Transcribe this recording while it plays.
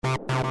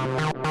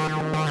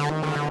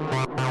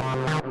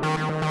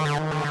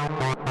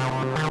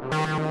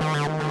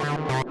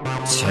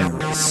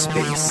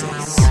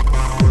TerraSpaces.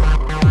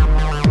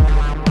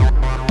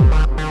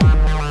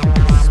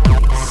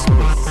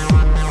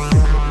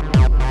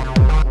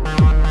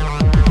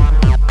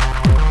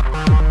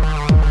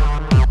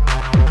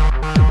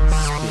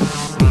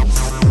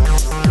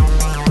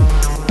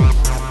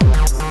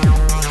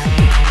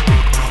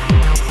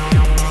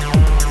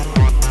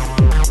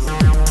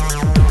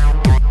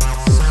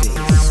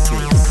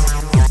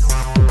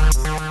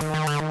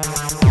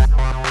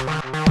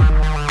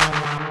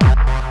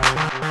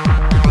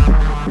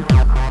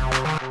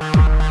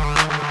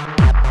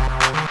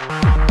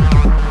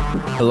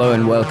 Hello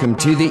and welcome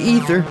to The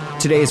Ether.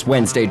 Today is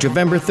Wednesday,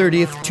 November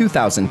 30th,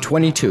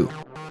 2022.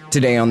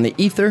 Today on The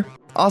Ether,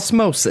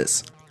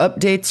 Osmosis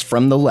Updates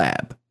from the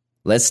lab.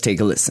 Let's take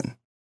a listen.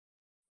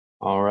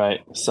 All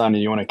right.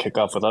 Sonny, you want to kick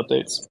off with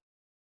updates?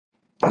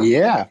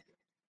 Yeah.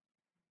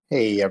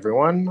 Hey,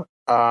 everyone.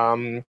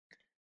 Nice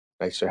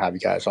to have you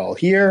guys all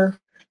here.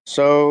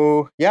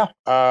 So,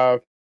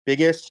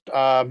 biggest,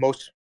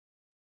 most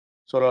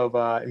sort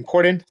of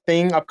important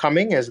thing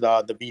upcoming is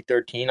the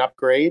V13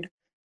 upgrade.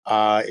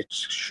 It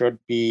should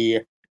be,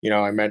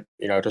 it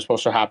was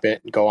supposed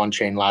to go on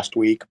chain last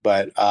week,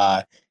 but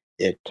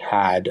it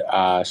had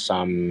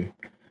some.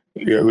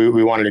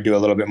 We wanted to do a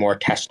little bit more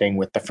testing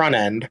with the front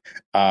end.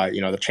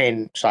 The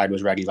chain side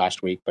was ready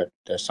last week, but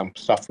there's some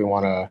stuff we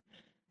want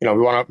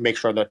to make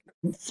sure that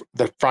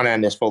the front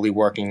end is fully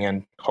working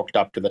and hooked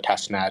up to the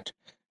test net,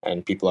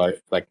 and people are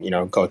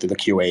go through the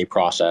QA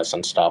process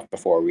and stuff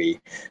before we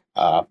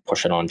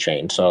push it on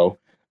chain. So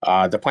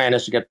the plan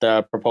is to get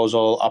the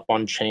proposal up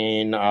on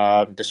chain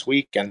this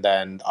week, and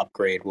then the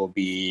upgrade will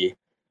be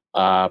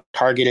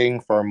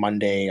targeting for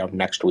Monday of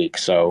next week.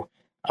 So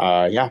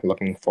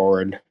looking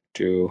forward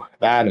to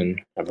that, and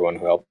everyone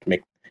who helped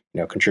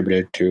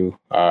contributed to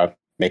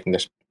making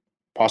this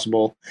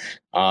possible.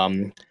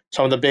 Some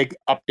of the big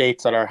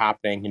updates that are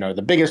happening,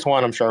 the biggest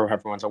one, I'm sure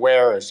everyone's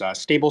aware, is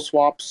stable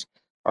swaps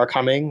are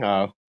coming,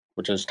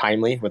 which is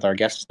timely with our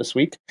guests this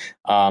week.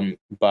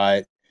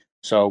 But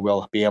so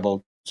we'll be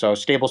able. So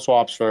stable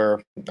swaps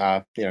for,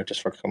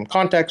 just for some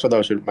context, for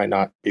those who might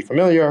not be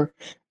familiar,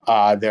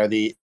 they're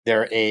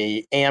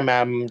a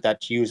AMM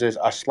that uses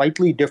a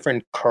slightly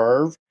different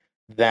curve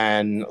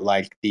than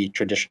like the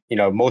tradition.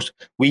 Most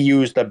of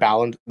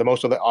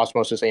the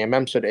Osmosis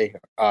AMMs today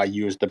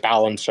use the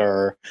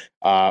balancer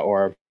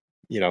or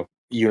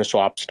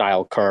Uniswap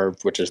style curve,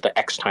 which is the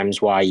X times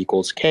Y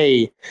equals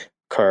K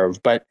curve.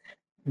 But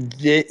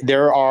this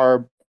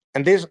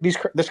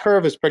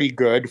curve is pretty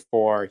good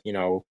for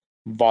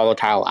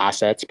volatile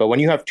assets, but when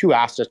you have two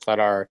assets that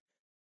are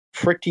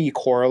pretty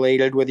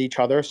correlated with each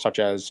other, such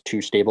as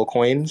two stable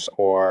coins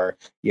or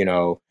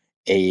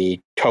a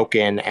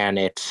token and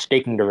its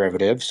staking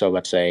derivative, so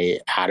let's say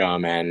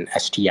Atom and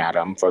ST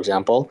Atom, for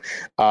example,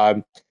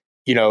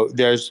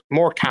 there's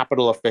more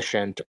capital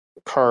efficient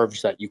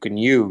curves that you can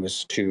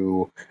use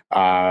for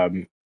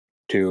the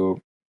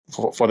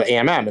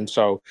AMM, and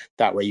so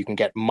that way you can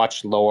get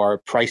much lower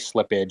price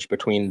slippage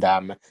between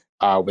them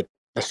with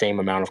the same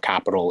amount of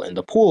capital in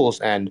the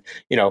pools. And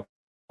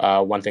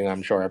one thing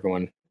I'm sure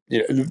everyone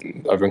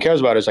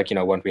cares about is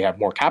when we have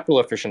more capital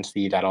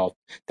efficiency,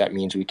 that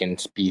means we can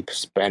be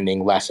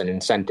spending less in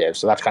incentives.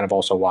 So that's kind of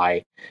also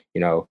why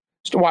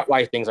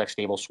why things like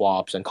stable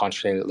swaps and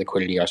concentrated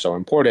liquidity are so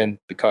important,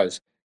 because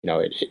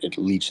it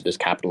leads to this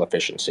capital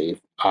efficiency.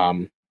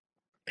 And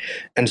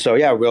so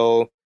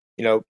I'm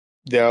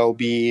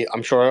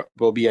sure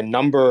will be a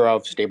number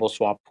of stable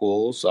swap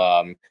pools.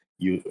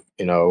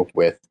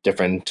 With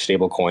different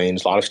stable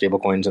coins, a lot of stable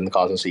coins in the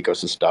Cosmos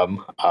ecosystem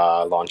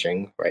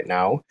launching right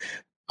now.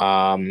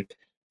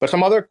 But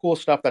some other cool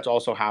stuff that's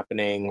also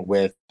happening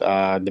with the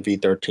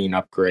V13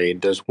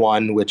 upgrade. There's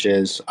one which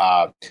is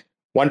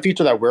one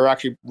feature that we're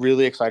actually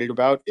really excited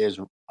about is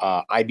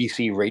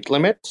IBC rate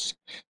limits.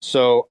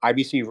 So I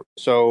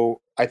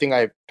think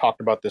I've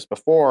talked about this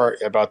before,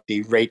 about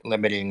the rate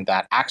limiting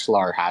that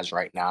Axelar has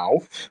right now,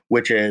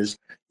 which is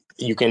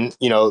you can,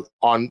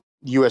 on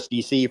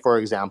USDC, for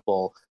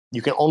example,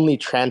 you can only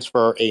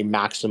transfer a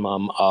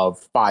maximum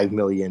of $5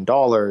 million of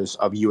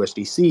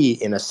USDC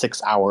in a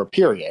 6-hour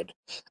period.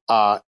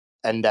 And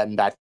then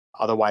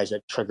otherwise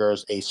it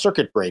triggers a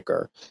circuit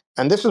breaker.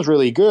 And this is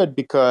really good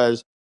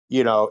because,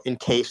 in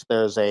case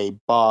there's a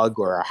bug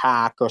or a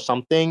hack or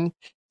something,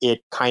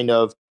 it kind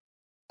of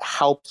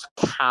helps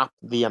cap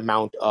the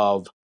amount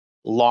of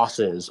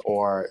losses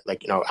or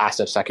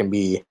assets that can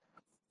be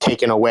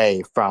taken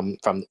away from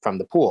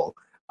the pool.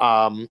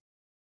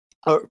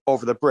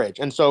 Over the bridge.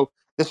 And so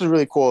this is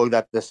really cool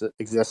that this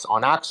exists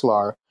on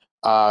Axelar.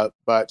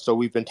 But so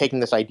we've been taking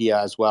this idea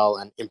as well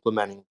and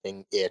implementing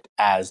it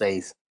as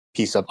a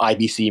piece of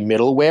IBC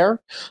middleware.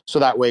 So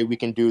that way we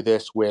can do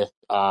this with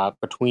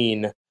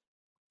between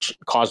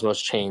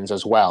Cosmos chains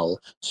as well.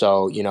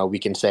 So, we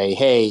can say,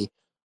 hey,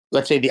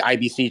 let's say the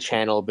IBC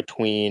channel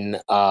between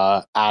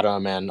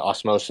Atom and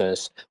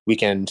Osmosis, we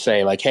can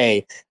say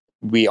hey,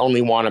 we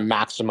only want a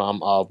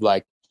maximum of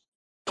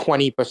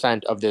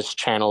 20% of this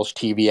channel's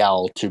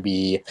TVL to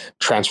be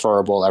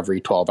transferable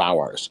every 12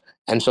 hours.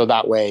 And so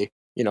that way,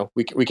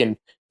 we can,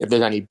 if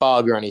there's any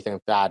bug or anything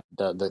like that,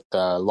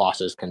 the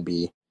losses can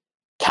be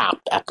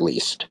capped at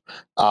least.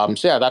 So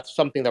yeah, that's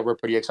something that we're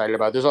pretty excited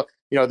about. There's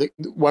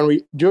when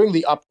we doing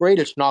the upgrade,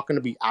 it's not going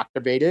to be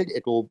activated.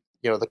 It will,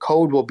 the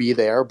code will be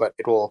there, but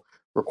it will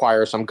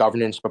require some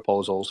governance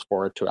proposals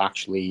for it to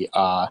actually,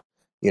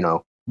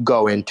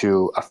 go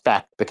into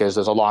effect, because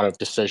there's a lot of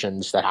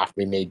decisions that have to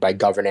be made by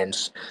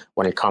governance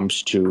when it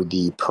comes to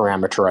the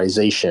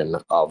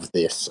parameterization of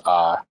this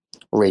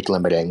rate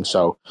limiting.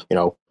 So,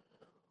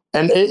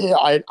 and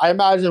I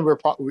imagine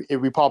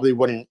we probably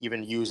wouldn't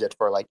even use it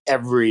for like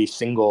every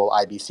single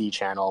IBC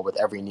channel with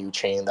every new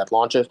chain that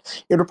launches.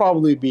 It would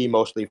probably be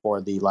mostly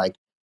for the like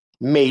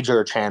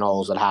major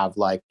channels that have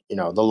like,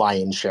 the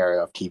lion's share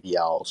of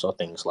TVL. So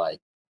things like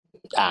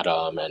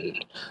Atom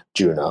and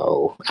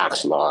Juno,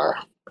 Axelar,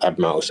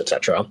 Edmos,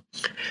 etc.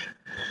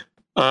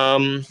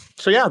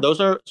 So yeah, those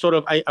are sort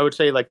of, I would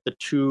say, like the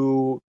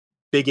two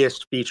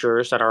biggest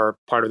features that are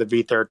part of the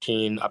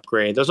V13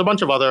 upgrade. There's a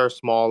bunch of other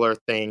smaller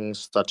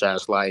things, such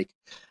as like,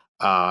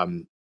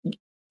 we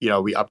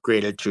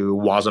upgraded to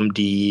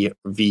WASM-D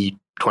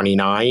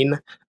V29.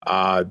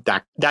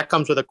 That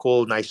comes with a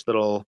cool, nice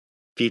little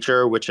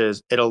feature, which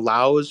is it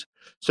allows,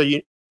 so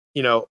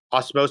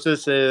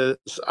Osmosis is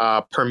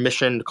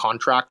permissioned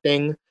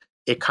contracting.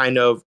 It kind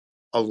of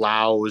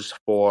allows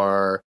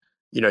for,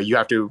 you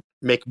have to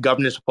make a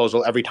governance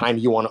proposal every time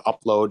you want to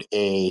upload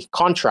a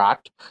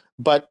contract.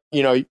 But,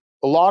 a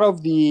lot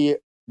of the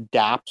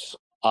dApps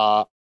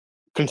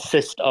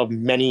consist of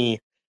many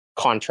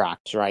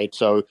contracts, right?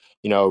 So,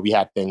 we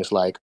had things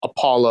like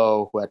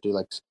Apollo, who had to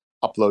like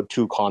upload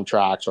 2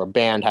 contracts, or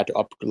Band had to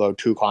upload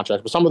 2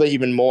 contracts. But some of the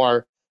even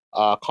more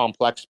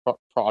complex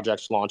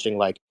projects launching,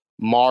 like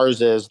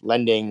Mars's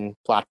lending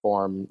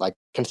platform, like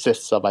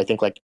consists of, I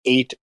think, like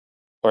 8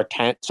 or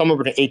 10, somewhere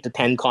between 8 to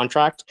 10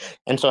 contracts.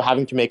 And so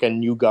having to make a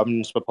new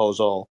governance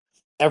proposal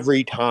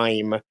every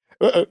time,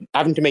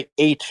 having to make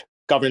 8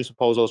 governance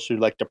proposals to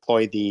like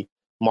deploy the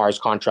Mars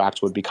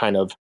contracts would be kind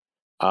of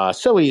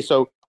silly.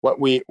 So what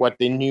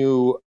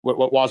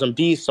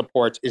WASM-D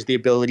supports is the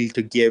ability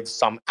to give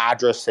some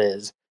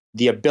addresses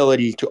the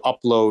ability to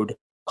upload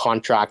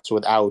contracts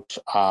without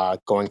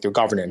going through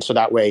governance. So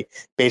that way,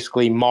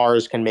 basically,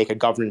 Mars can make a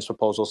governance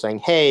proposal saying,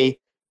 "Hey,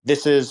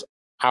 this is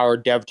our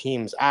dev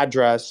team's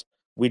address.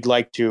 We'd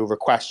like to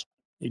request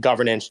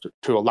governance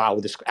to allow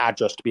this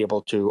address to be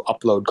able to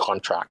upload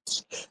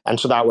contracts." And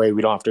so that way,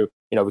 we don't have to,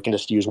 we can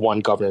just use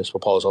one governance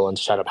proposal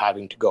instead of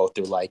having to go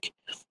through like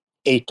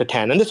 8 to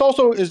 10. And this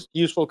also is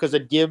useful because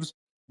it gives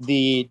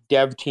the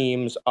dev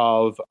teams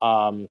of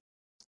a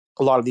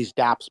lot of these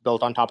dApps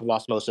built on top of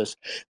Osmosis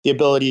the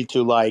ability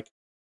to like,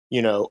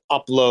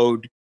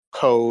 upload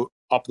code,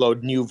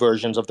 upload new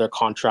versions of their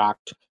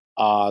contract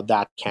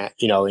that can't,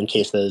 in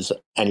case there's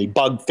any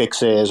bug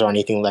fixes or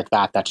anything like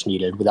that that's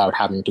needed, without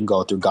having to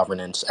go through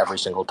governance every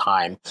single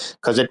time.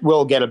 Because it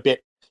will get a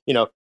bit,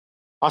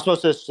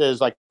 Osmosis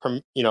is like,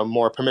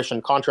 more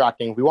permission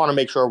contracting. We want to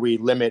make sure we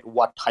limit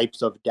what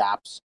types of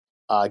dApps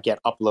get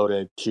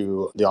uploaded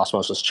to the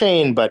Osmosis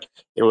chain, but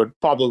it would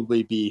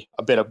probably be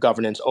a bit of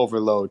governance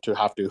overload to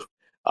have to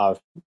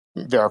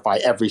verify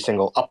every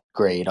single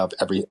upgrade of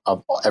every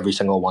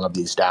single one of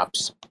these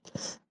dApps.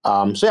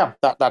 So yeah,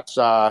 that's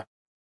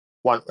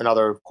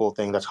another cool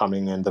thing that's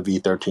coming in the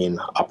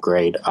V13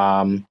 upgrade.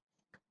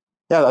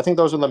 Yeah, I think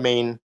those are the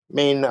main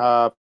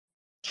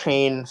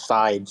chain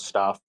side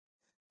stuff.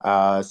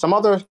 Some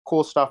other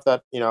cool stuff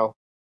that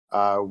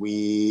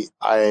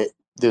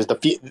there's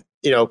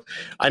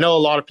I know a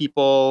lot of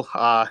people.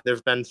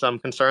 There's been some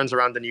concerns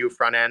around the new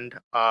front end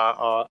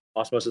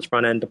Osmosis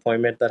front end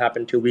deployment that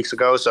happened 2 weeks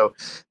ago. So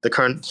the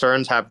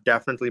concerns have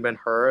definitely been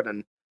heard,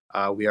 and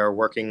we are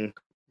working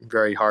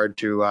very hard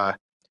to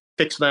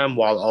fix them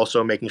while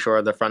also making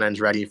sure the front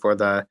end's ready for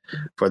the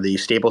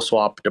stable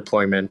swap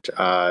deployment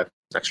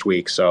next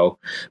week. So,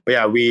 but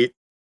yeah, we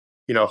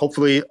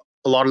hopefully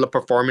a lot of the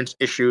performance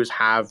issues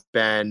have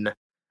been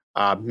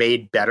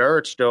made better.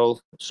 It's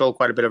still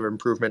quite a bit of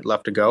improvement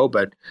left to go,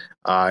 but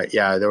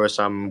yeah, there were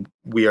some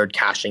weird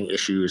caching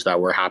issues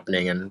that were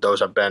happening, and those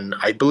have been,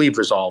 I believe,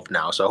 resolved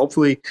now. So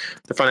hopefully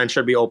the front end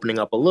should be opening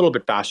up a little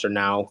bit faster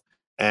now.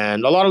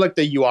 And a lot of like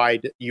the UI,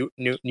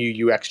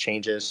 new UX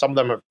changes, some of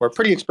them were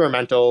pretty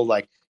experimental,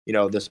 like,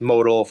 this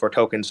modal for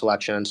token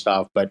selection and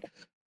stuff. But,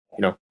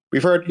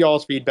 we've heard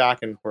y'all's feedback,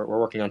 and we're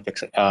working on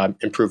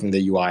improving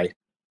the UI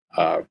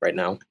right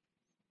now.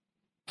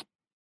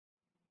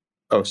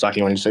 Oh, Saki,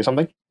 you wanted to say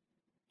something?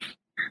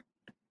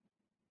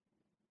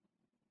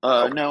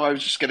 No, I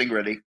was just getting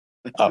ready.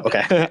 Oh,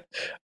 okay.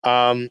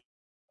 And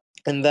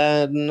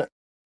then,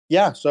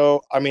 yeah,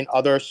 so, I mean,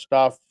 other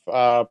stuff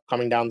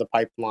coming down the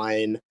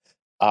pipeline.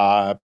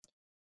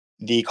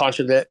 The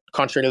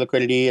concentrated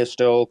liquidity is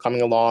still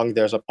coming along.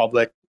 There's a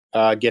public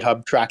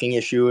GitHub tracking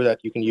issue that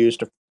you can use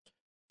to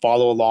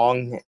follow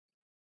along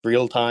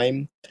real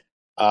time,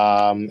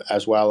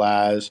 as well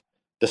as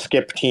the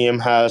Skip team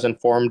has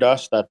informed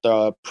us that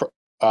the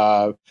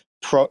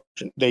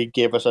they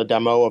gave us a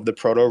demo of the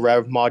proto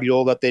rev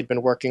module that they'd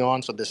been working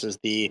on. So this is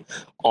the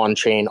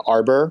on-chain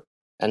arbor,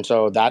 and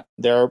so that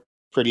they're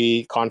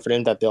pretty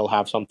confident that they'll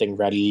have something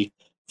ready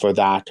for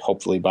that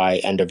hopefully by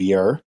end of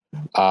year.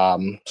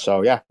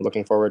 So yeah,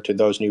 looking forward to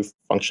those new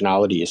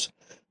functionalities.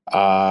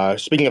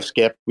 Speaking of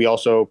Skip, we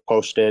also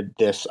posted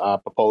this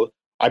proposal.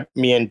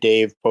 Me and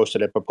Dave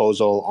posted a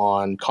proposal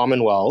on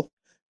Commonwealth.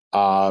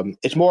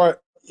 It's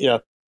more,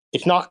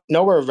 it's not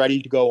nowhere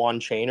ready to go on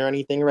chain or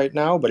anything right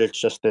now, but it's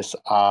just this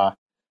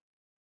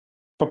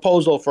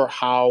proposal for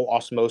how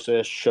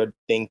Osmosis should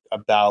think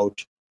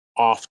about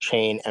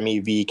off-chain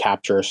MEV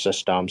capture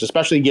systems,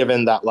 especially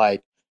given that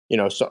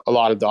so a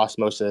lot of the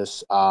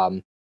Osmosis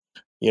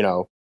you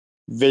know,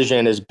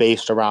 vision is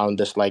based around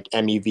this like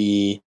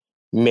MEV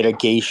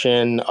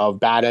mitigation of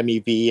bad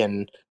MEV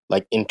and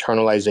like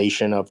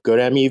internalization of good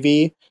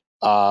MEV.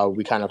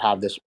 We kind of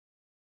have this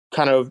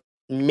kind of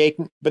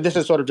but this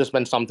has sort of just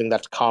been something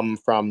that's come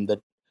from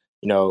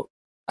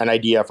an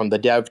idea from the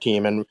dev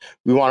team, and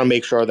we want to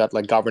make sure that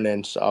like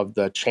governance of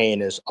the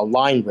chain is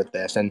aligned with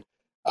this. And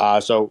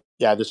so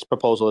yeah, this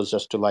proposal is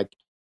just to like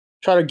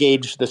try to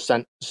gauge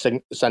the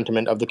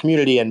sentiment of the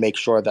community and make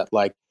sure that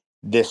like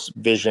this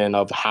vision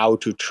of how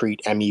to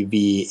treat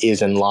MEV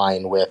is in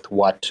line with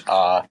what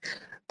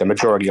the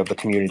majority of the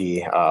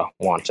community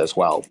wants as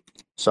well.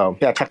 So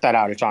yeah, check that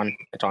out. It's on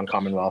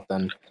Commonwealth.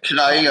 And Can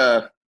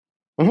I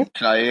Mhm.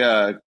 can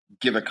I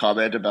give a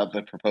comment about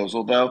the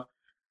proposal though?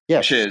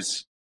 Yes. Which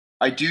is,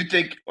 I do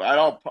think,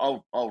 and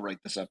I'll write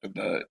this up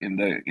in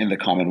the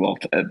Commonwealth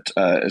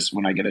as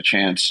when I get a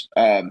chance.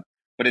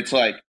 But it's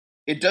like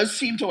it does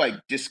seem to like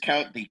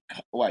discount the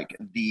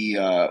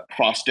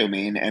cross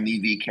domain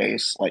MEV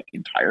case like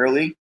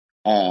entirely.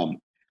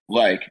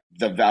 Like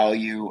the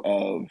value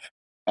of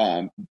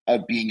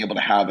being able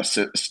to have a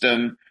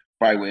system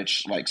by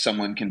which like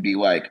someone can be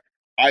like,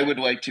 I would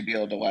like to be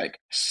able to like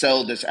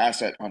sell this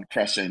asset on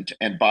Crescent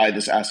and buy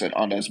this asset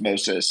on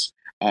Osmosis.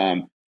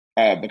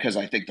 Because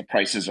I think the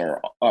prices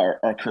are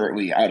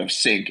currently out of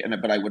sync,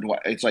 but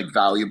it's like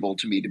valuable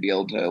to me to be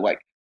able to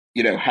like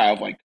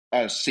have like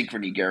a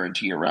synchrony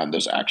guarantee around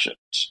those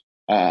actions.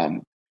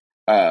 Um,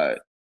 uh,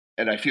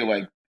 and I feel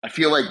like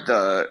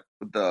the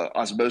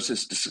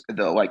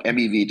the like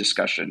MEV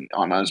discussion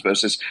on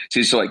osmosis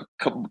seems to like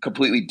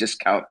completely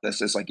discount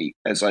this as a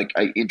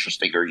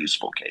interesting or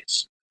useful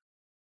case.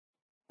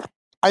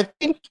 I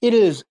think it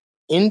is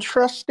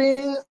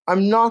interesting.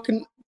 I'm not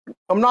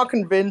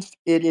convinced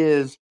it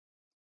is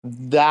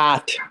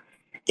that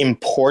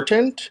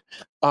important.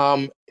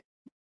 Um,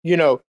 you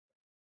know,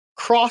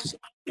 cross,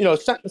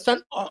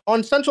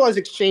 on centralized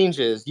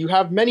exchanges, you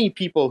have many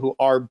people who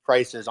arb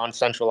prices on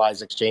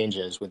centralized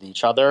exchanges with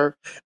each other,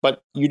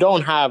 but you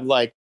don't have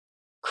like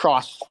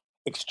cross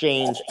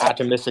exchange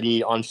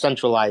atomicity on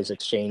centralized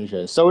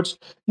exchanges. So it's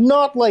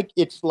not like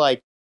it's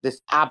like this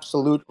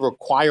absolute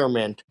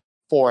requirement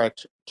for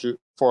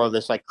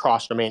this like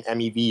cross domain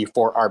MEV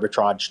for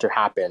arbitrage to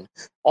happen.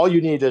 All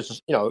you need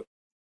is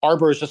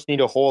arbors just need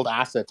to hold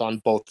assets on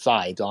both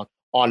sides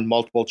on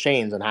multiple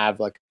chains and have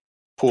like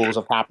pools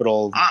of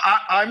capital.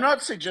 I'm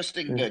not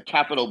suggesting the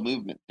capital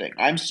movement thing.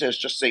 I'm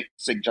just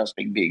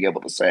suggesting being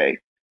able to say,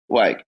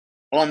 like,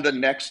 on the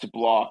next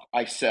block,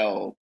 I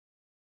sell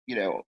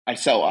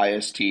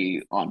IST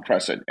on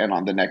Crescent, and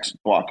on the next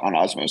block on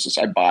Osmosis,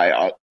 I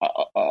buy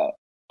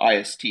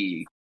IST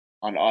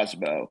on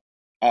Osmo.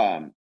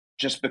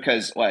 Just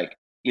because, like,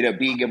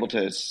 being able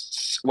to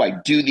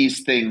like do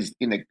these things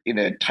in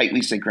a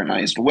tightly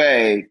synchronized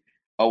way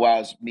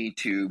allows me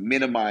to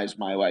minimize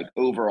my like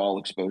overall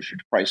exposure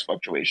to price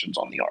fluctuations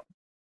on the arm.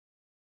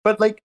 But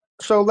like,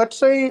 so let's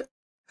say,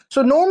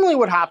 so normally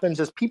what happens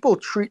is people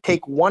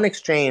take one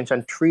exchange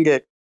and treat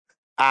it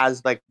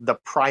as like the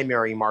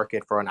primary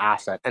market for an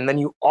asset, and then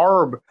you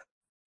arb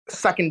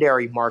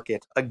secondary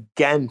markets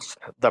against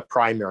the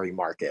primary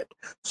market.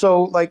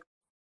 So like,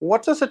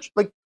 what's a such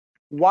like?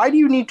 Why do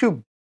you need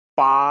to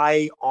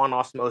buy on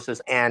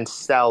Osmosis and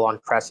sell on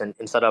Crescent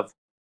instead of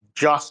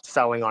just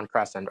selling on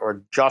Crescent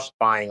or just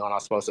buying on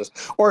Osmosis?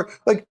 Or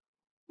like,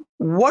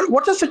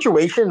 what's a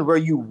situation where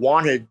you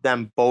wanted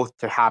them both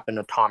to happen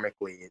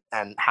atomically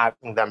and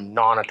having them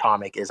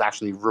non-atomic is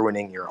actually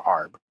ruining your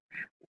arb?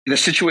 In a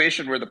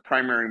situation where the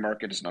primary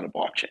market is not a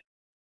blockchain.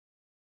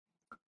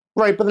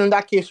 Right, but in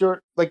that case,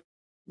 you're like,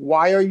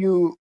 why are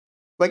you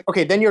like,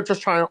 okay, then you're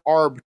just trying to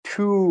arb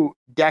two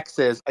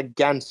dexes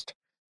against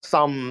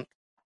some,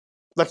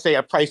 let's say,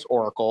 a price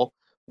oracle.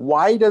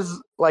 Why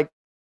does like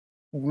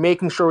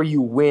making sure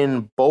you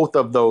win both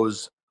of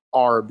those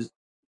arbs?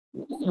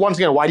 Once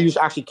again, why do you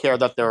actually care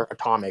that they're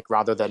atomic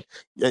rather than,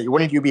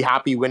 wouldn't you be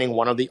happy winning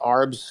one of the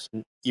arbs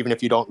even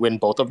if you don't win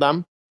both of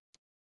them?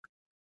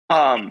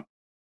 Um,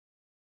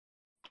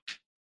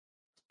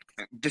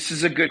 this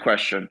is a good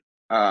question.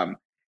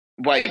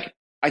 Like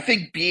I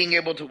think being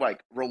able to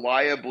like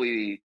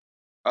reliably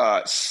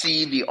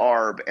see the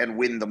arb and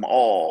win them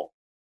all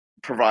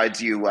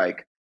provides you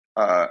like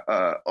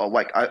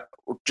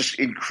just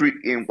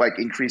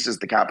increases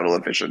the capital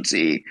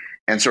efficiency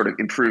and sort of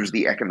improves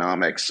the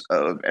economics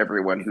of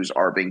everyone who's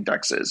arbing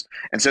dexes.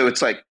 And so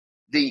it's like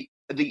the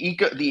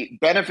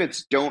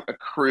benefits don't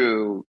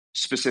accrue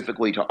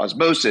specifically to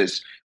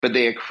osmosis, but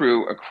they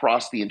accrue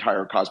across the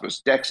entire Cosmos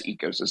Dex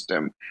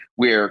ecosystem,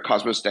 where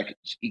Cosmos Dex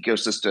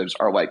ecosystems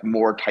are like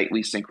more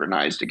tightly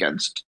synchronized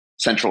against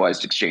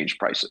centralized exchange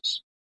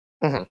prices.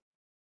 Mm-hmm.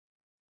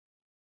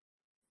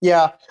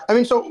 Yeah,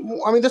 this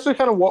is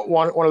kind of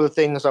one of the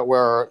things that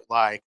we're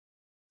like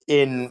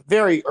in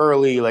very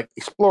early like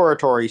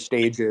exploratory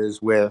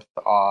stages with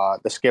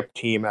the Skip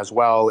team as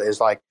well, is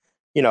like,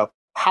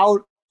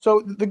 how.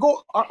 So the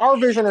goal, our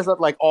vision is that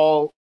like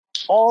all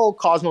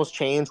Cosmos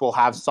chains will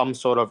have some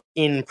sort of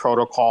in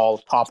protocol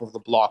top of the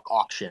block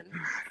auction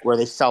where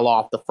they sell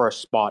off the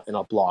first spot in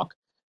a block.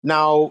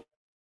 Now,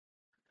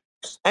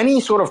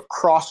 any sort of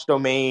cross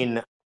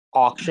domain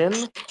auction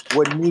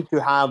would need to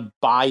have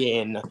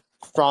buy-in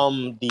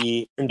from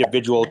the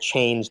individual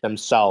chains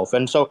themselves.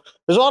 And so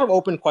there's a lot of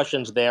open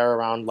questions there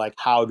around like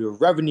how do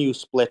revenue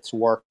splits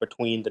work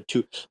between the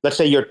two. Let's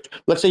say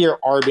you're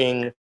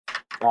arbing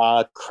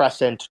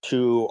Crescent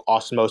to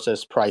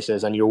Osmosis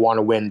prices and you want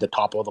to win the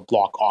top of the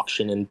block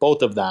auction in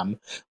both of them.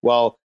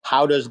 Well,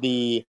 how does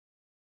the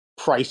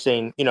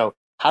pricing,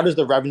 how does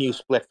the revenue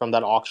split from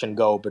that auction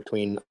go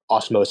between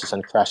Osmosis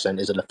and Crescent?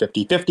 Is it a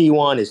 50-50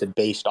 one? Is it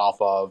based off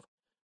of,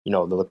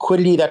 the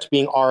liquidity that's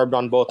being arbed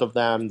on both of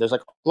them? There's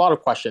like a lot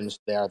of questions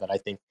there that I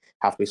think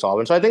have to be solved.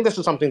 And so I think this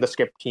is something the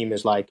Skip team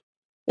is like,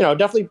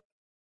 definitely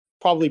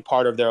probably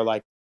part of their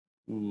like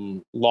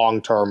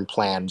long-term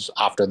plans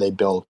after they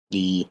build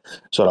the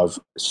sort of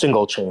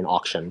single chain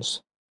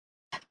auctions.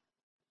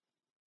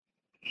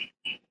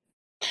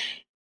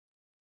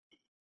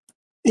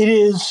 It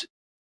is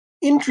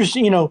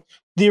interesting,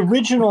 the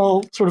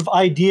original sort of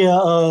idea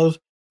of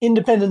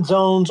independent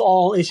zones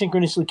all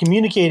asynchronously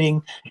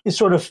communicating is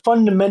sort of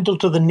fundamental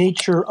to the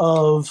nature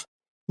of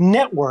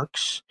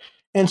networks.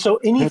 And so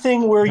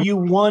anything where you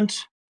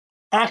want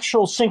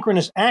actual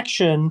synchronous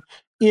action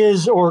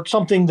is, or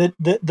something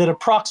that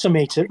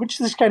approximates it, which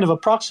this kind of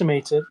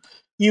approximates it,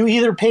 you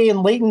either pay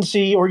in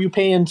latency or you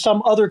pay in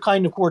some other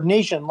kind of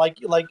coordination, like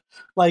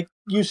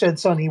you said,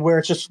 Sonny, where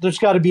it's just there's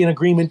got to be an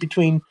agreement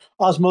between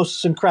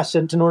Osmosis and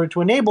Crescent in order to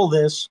enable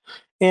this.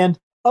 And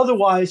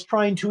otherwise,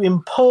 trying to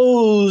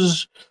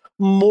impose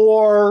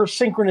more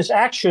synchronous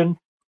action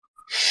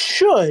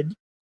should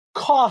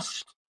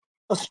cost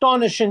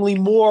astonishingly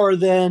more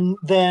than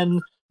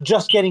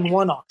just getting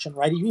one auction,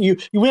 right? You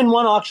win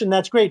one auction,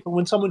 that's great, but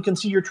when someone can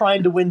see you're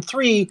trying to win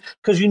three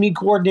because you need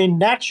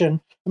coordinated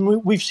action,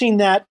 and we've seen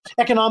that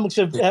economics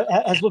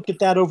has looked at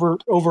that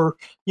over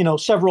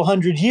several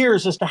hundred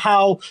years as to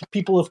how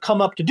people have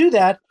come up to do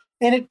that,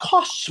 and it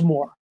costs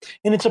more.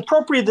 And it's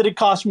appropriate that it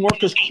costs more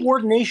because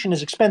coordination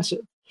is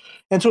expensive.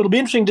 And so it'll be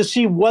interesting to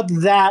see what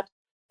that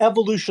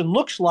evolution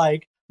looks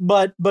like.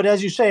 But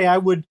as you say,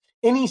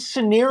 any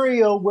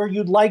scenario where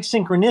you'd like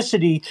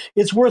synchronicity,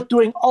 it's worth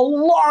doing a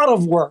lot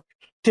of work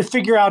to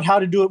figure out how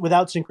to do it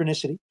without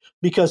synchronicity,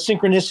 because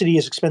synchronicity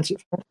is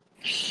expensive.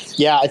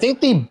 Yeah, I think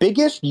the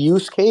biggest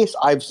use case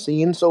I've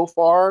seen so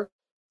far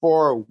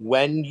for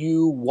when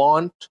you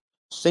want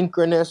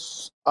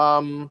synchronous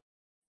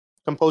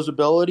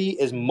composability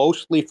is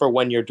mostly for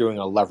when you're doing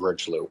a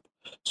leverage loop.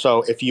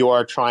 So if you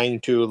are trying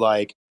to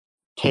like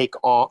take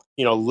on,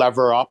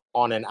 lever up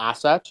on an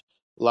asset,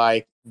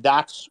 like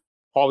that's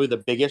probably the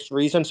biggest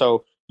reason.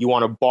 So you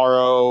want to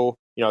borrow,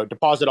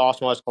 deposit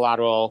Osmo as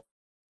collateral,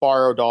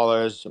 borrow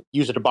dollars,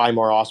 use it to buy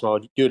more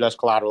Osmo, do it as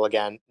collateral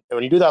again. And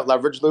when you do that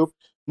leverage loop,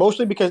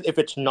 mostly because if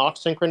it's not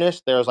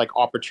synchronous, there's like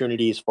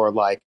opportunities for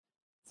like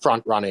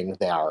front running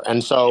there.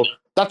 And so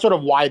that's sort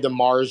of why the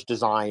Mars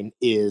design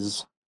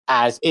is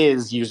as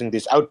is, using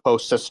this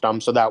outpost system.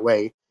 So that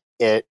way,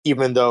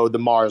 even though the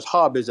Mars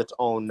hub is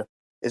on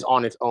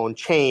its own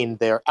chain,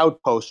 their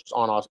outposts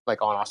on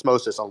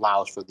Osmosis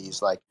allows for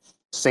these like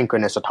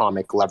synchronous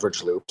atomic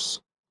leverage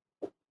loops.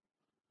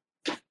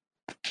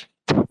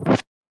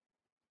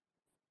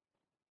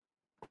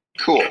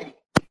 Cool.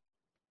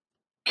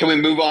 Can we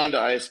move on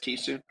to IST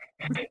soon?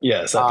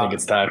 Yes, I think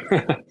it's time.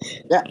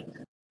 Yeah.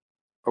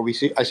 I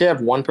see I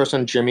have one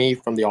person, Jimmy,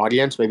 from the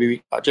audience.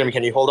 Maybe Jimmy,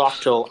 can you hold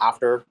off till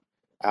after?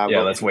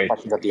 Yeah, let's wait.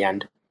 Questions at the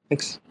end.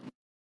 Thanks.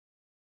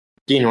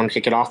 Dean, you want to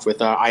kick it off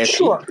with IST?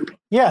 Sure.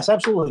 Yes,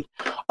 absolutely.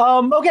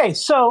 Okay,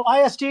 so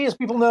IST, as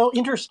people know,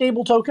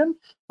 interstable token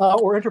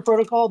or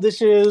interprotocol.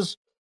 This is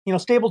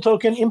stable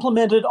token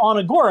implemented on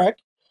Agoric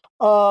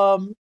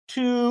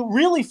to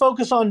really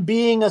focus on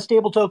being a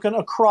stable token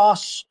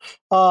across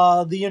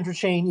the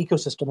interchain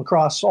ecosystem,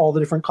 across all the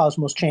different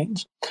Cosmos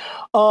chains.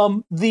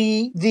 And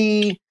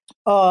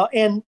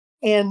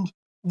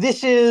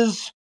this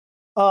is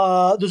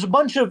there's a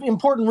bunch of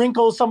important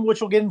wrinkles, some of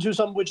which we'll get into,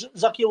 some of which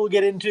Zakia will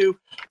get into.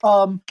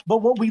 But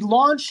what we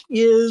launched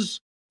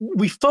is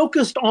we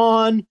focused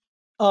on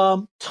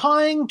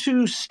tying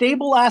to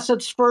stable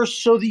assets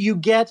first, so that you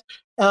get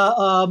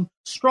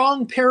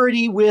strong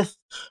parity with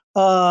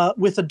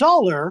a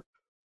dollar,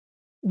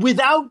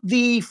 without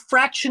the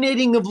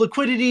fractionating of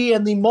liquidity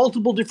and the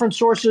multiple different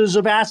sources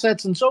of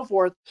assets and so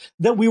forth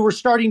that we were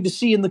starting to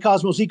see in the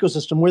Cosmos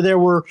ecosystem, where there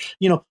were,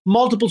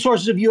 multiple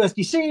sources of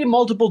USDC,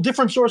 multiple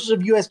different sources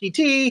of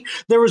USDT.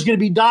 There was going to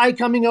be DAI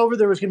coming over.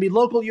 There was going to be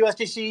local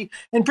USDC,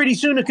 and pretty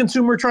soon a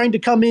consumer trying to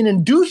come in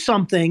and do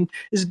something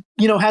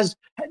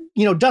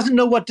doesn't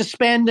know what to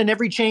spend, and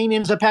every chain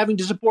ends up having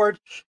to support,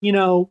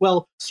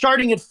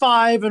 starting at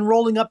 5 and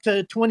rolling up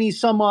to 20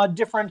 some odd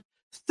different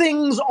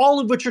things, all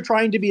of which are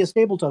trying to be a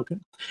stable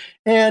token,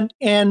 and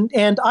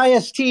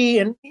IST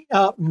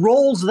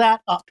rolls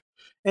that up,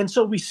 and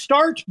so we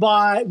start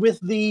with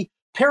the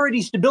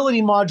parity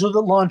stability module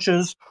that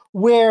launches,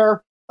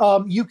 where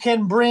you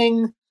can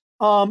bring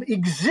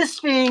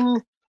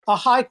existing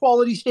high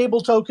quality stable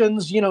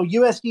tokens,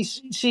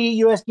 USDC,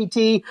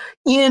 USDT,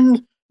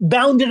 in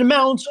bounded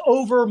amounts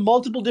over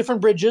multiple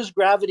different bridges,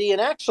 Gravity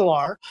and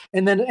Axelar,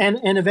 and then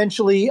and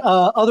eventually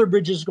other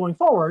bridges going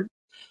forward.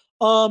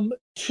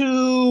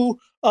 To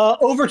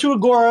over to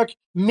Agoric,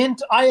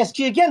 mint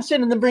IST against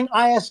it, and then bring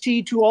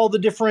IST to all the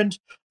different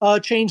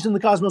chains in the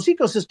Cosmos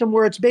ecosystem,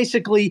 where it's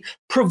basically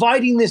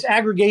providing this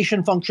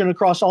aggregation function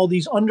across all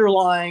these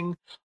underlying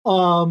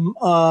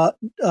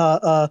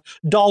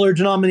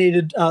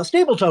dollar-denominated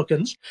stable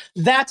tokens.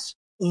 That's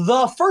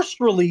the first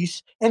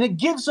release, and it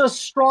gives us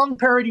strong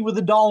parity with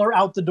the dollar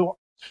out the door.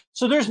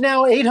 So there's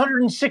now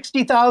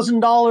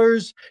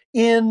 $860,000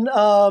 in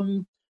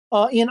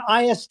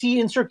IST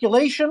in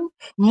circulation,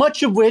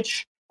 much of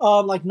which,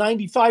 like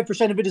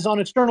 95% of it, is on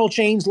external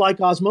chains like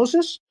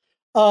Osmosis,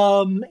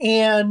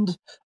 and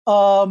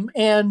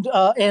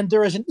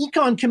there is an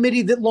econ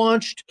committee that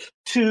launched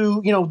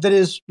that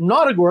is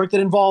not Agoric,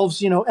 that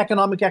involves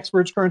economic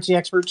experts, currency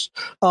experts,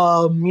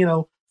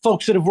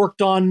 folks that have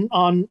worked on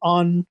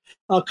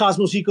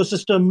Cosmos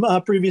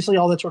ecosystem previously,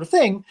 all that sort of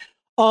thing,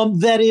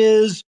 that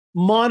is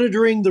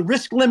monitoring the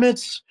risk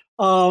limits,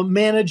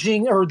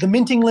 managing or the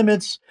minting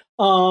limits,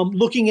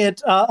 looking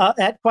at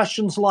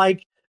questions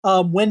like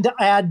when to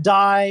add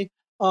DAI,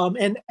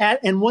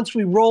 and once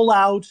we roll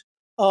out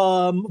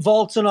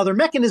vaults and other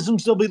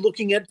mechanisms, they'll be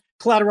looking at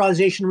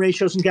collateralization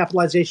ratios and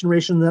capitalization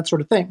ratios and that sort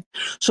of thing.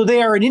 So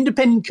they are an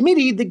independent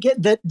committee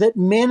that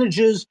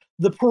manages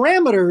the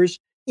parameters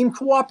in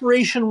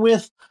cooperation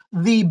with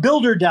the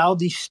builder DAO,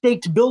 the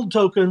staked build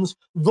tokens,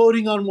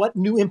 voting on what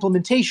new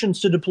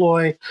implementations to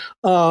deploy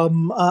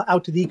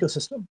out to the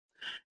ecosystem.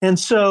 And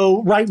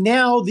so right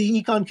now,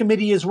 the Econ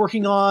Committee is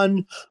working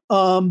on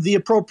the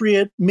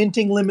appropriate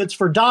minting limits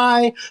for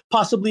DAI,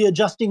 possibly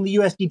adjusting the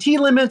USDT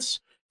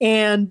limits,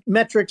 and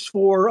metrics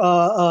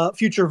for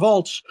future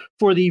vaults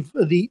for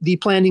the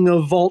planning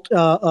of vault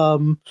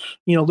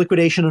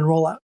liquidation and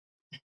rollout.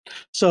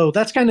 So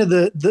that's kind of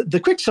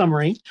the quick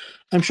summary.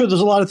 I'm sure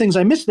there's a lot of things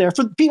I missed there.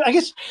 For people, I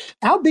guess,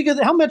 how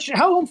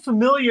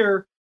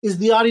unfamiliar is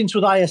the audience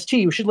with IST?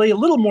 We should lay a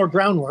little more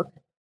groundwork.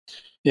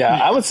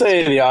 Yeah, I would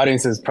say the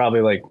audience is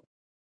probably like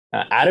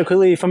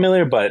adequately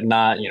familiar, but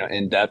not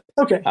in depth.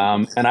 Okay.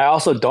 And I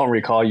also don't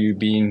recall you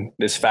being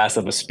this fast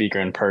of a speaker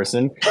in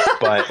person,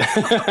 but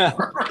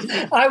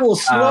I will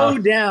slow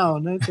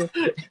down. Okay.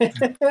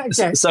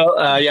 So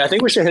I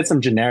think we should hit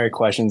some generic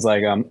questions.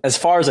 Like, as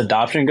far as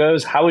adoption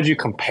goes, how would you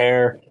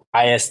compare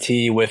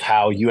IST with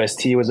how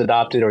UST was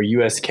adopted, or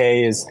USK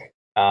is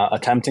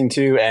attempting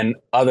to, and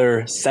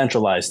other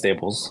centralized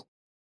stables?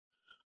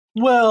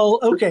 Well,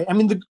 okay. I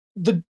mean,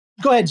 go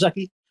ahead,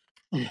 Zucky.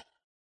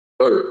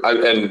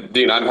 And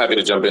Dean, I'm happy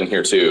to jump in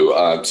here too.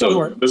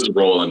 So this is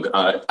Roland.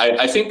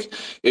 I think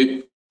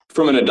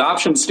from an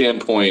adoption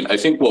standpoint, I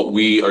think what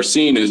we are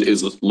seeing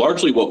is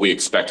largely what we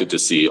expected to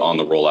see on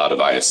the rollout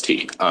of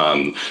IST.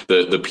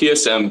 The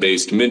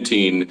PSM-based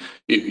minting,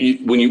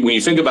 when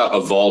you think about a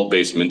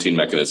vault-based minting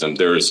mechanism,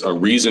 there's a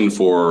reason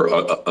for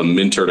a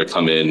minter to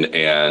come in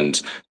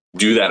and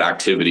do that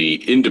activity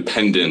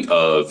independent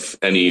of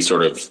any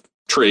sort of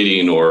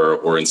trading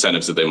or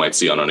incentives that they might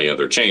see on any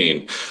other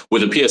chain.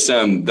 With a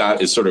PSM,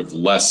 that is sort of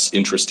less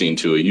interesting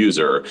to a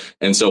user.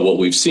 And so what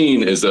we've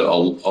seen is that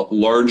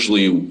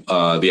largely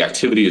the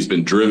activity has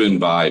been driven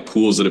by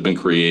pools that have been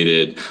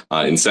created,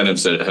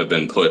 incentives that have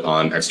been put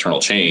on external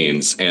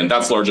chains. And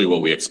that's largely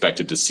what we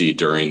expected to see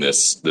during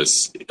this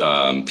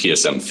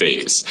PSM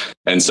phase.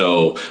 And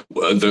so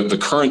the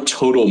current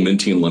total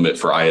minting limit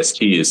for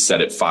IST is set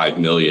at 5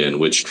 million,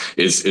 which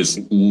is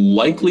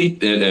likely,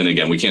 and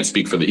again, we can't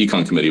speak for the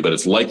Econ Committee, but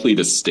it's likely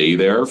to stay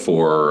there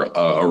for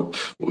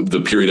the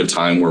period of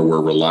time where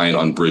we're reliant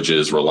on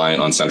bridges,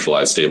 reliant on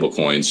centralized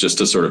stablecoins, just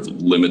to sort of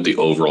limit the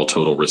overall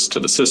total risk to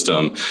the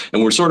system.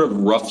 And we're sort of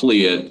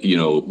roughly at,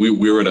 we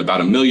were at about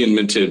 1 million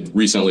minted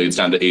recently. It's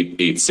down to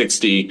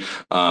 860.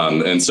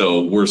 And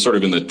so we're sort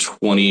of in the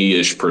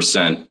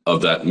 20-ish%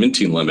 of that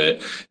minting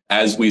limit.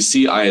 As we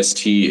see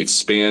IST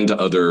expand to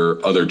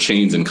other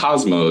chains in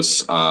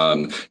Cosmos,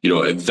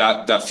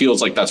 that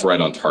feels like that's right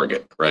on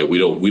target, right? We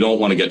don't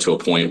want to get to a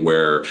point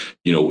where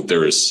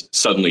there is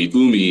suddenly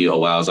UMI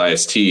allows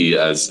IST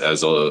as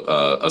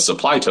a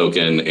supply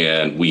token,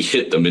 and we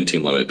hit the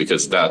minting limit,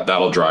 because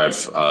that'll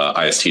drive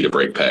IST to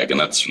break peg, and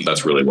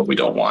that's really what we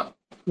don't want.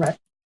 Right.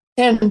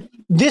 And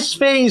this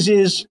phase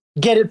is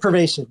get it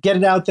pervasive, get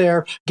it out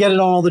there, get it on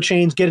all the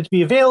chains, get it to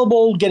be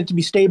available, get it to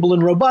be stable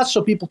and robust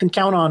so people can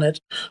count on it.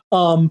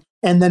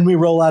 And then we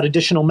roll out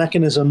additional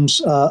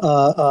mechanisms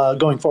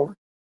going forward.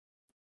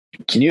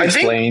 Can you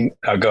explain?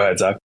 Go ahead,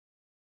 Zach.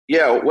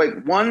 Yeah,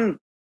 like one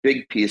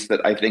big piece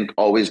that I think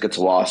always gets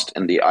lost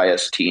in the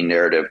IST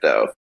narrative,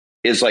 though,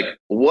 is like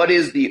what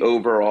is the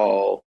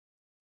overall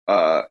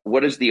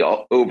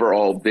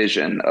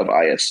vision of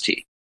IST?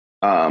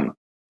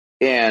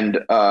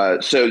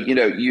 So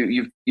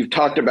you've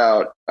talked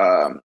about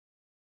other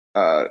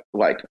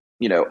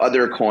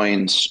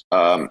coins,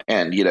 and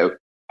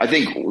I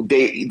think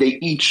they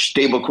each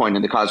stablecoin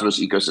in the Cosmos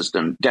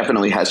ecosystem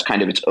definitely has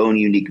kind of its own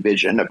unique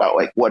vision about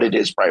like what it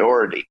is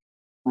prioritizing.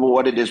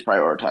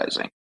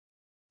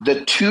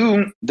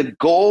 The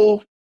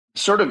goal,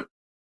 sort of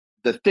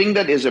the thing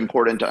that is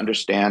important to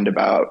understand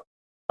about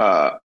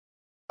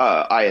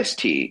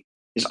IST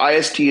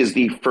is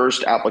the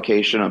first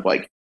application of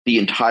like the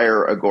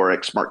entire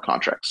Agoric smart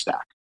contract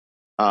stack.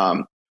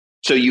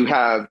 So you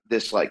have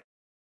this like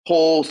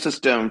whole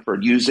system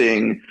for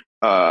using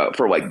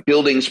for like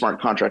building smart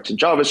contracts in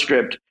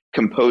JavaScript,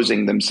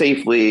 composing them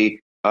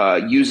safely,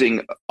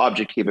 using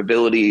object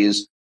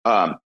capabilities.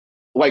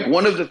 Like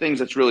one of the things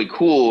that's really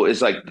cool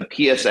is like the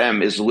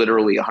PSM is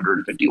literally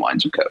 150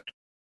 lines of code.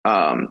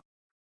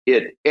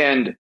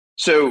 And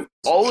so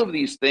all of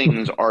these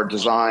things are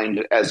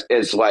designed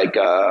as like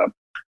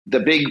the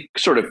big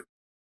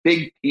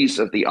piece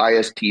of the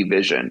IST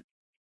vision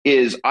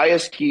is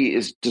IST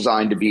is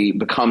designed to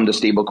become the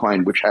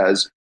stablecoin which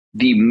has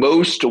the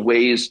most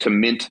ways to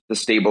mint the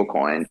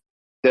stablecoin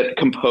that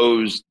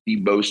compose the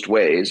most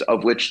ways,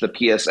 of which the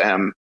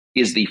PSM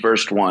is the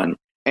first one.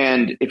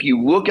 And if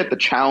you look at the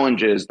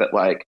challenges that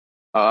like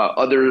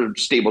other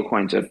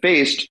stablecoins have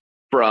faced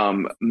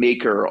from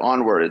Maker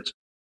onwards,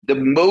 the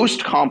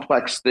most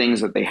complex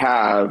things that they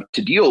have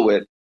to deal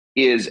with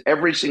is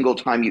every single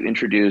time you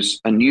introduce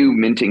a new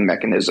minting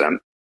mechanism,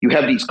 you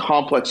have these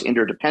complex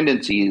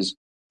interdependencies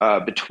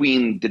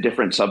between the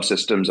different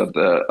subsystems of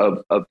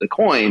the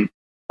coin,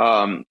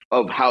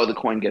 of how the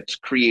coin gets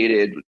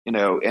created,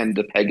 and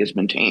the peg is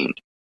maintained.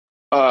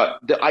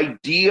 The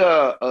idea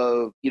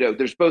of,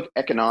 there's both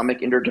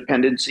economic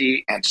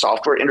interdependency and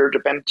software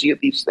interdependency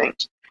of these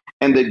things.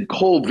 And the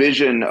whole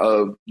vision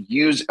of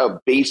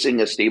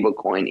basing a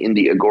stablecoin in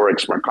the Agoric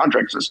smart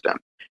contract system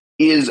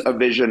is a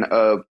vision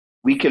of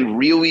we can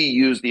really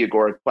use the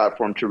Agoric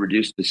platform to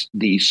reduce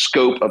the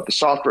scope of the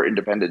software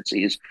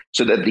interdependencies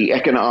so that the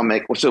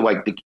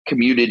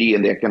community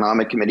and the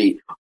economic committee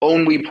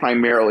only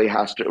primarily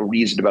has to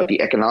reason about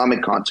the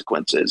economic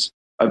consequences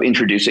of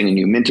introducing a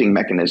new minting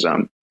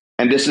mechanism.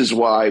 And this is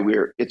why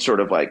it's sort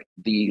of like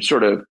the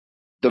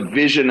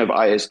vision of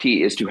IST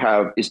is to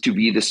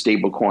be the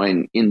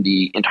stablecoin in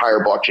the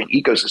entire blockchain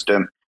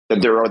ecosystem,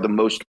 that there are the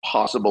most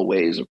possible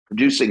ways of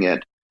producing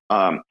it.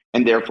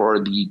 And therefore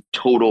the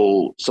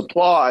total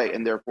supply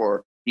and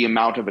therefore the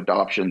amount of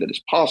adoption that is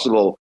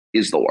possible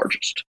is the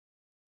largest.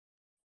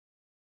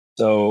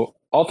 So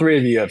all three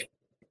of you have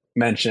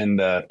mentioned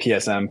the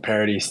PSM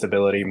parity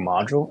stability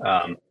module.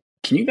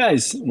 Can you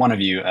guys, one of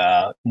you,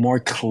 more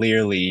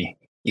clearly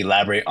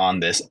elaborate on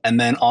this? And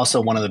then also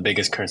one of the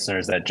biggest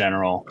concerns that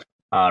general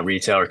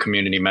retail or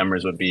community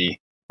members would be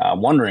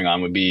wondering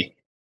on would be,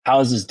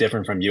 how is this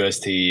different from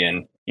UST,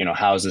 and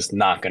how is this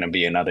not going to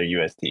be another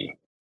UST?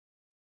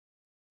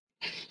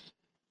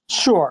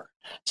 Sure.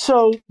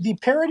 So the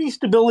parity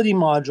stability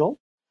module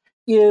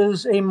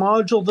is a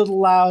module that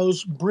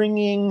allows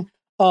bringing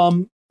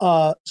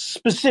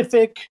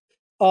specific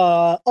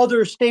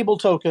other stable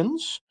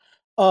tokens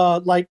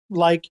like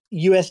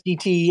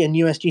USDT and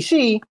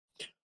USDC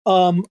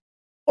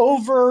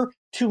over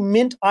to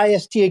mint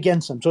IST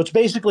against them. So it's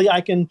basically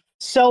I can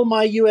sell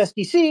my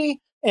USDC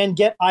and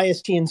get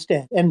IST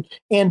instead. And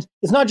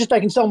it's not just I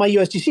can sell my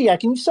USDC, I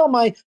can sell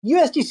my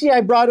USDC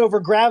I brought over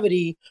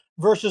Gravity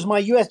versus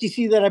my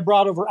USDC that I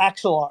brought over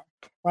Axelar,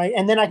 right?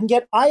 And then I can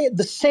get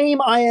the same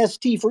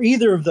IST for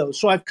either of those.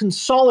 So I've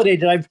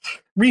consolidated, I've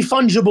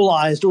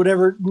refungibilized, or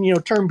whatever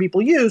term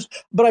people use,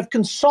 but I've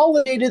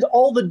consolidated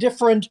all the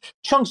different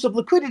chunks of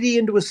liquidity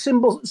into a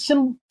single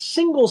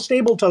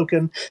stable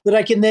token that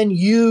I can then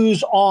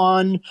use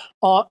on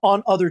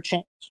other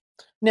chains.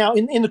 Now,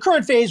 in the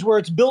current phase where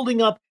it's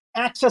building up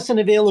access and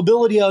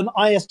availability on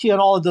IST on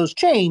all of those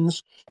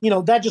chains,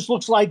 that just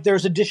looks like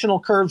there's additional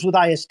curves with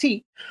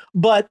IST.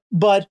 But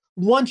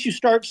once you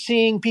start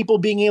seeing people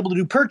being able to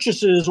do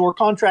purchases or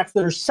contracts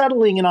that are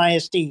settling in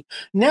IST,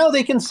 now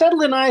they can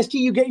settle in IST,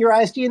 you get your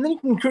IST, and then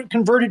you can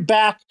convert it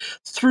back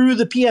through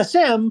the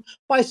PSM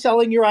by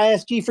selling your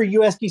IST for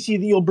USDC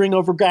that you'll bring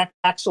over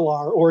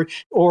Axelar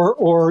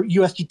or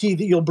USDT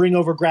that you'll bring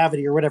over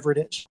Gravity or whatever it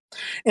is.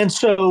 And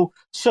so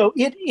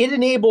it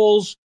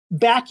enables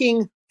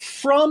backing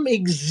from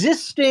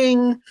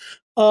existing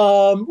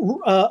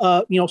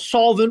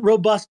solvent,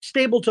 robust,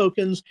 stable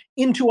tokens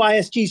into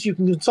ISTs. You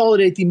can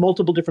consolidate the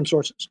multiple different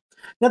sources.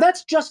 Now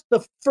that's just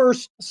the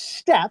first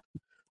step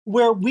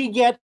where we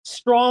get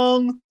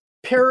strong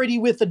parity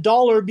with the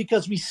dollar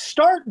because we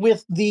start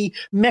with the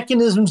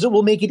mechanisms that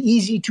will make it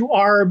easy to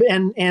arb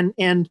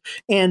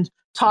and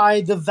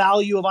tie the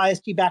value of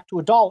IST back to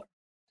a dollar.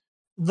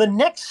 The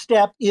next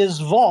step is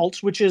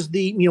vaults, which is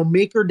the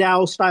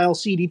MakerDAO style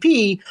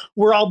CDP,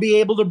 where I'll be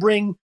able to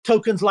bring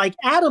tokens like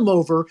Atom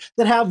over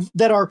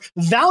that are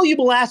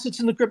valuable assets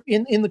in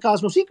the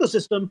Cosmos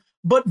ecosystem,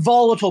 but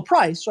volatile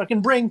price. So I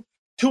can bring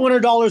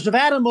 $200 of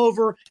Atom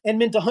over and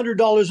mint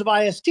 $100 of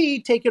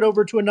IST, take it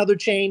over to another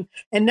chain,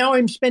 and now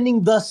I'm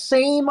spending the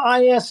same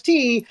IST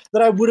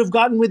that I would have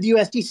gotten with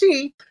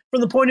USDC. From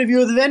the point of view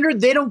of the vendor,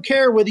 they don't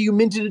care whether you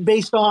minted it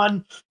based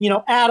on,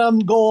 Atom,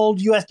 gold,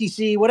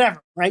 USDC,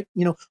 whatever, right?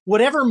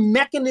 Whatever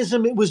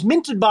mechanism it was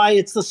minted by,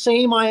 it's the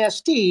same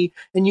IST,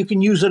 and you can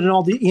use it in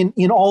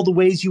all the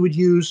ways you would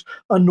use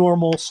a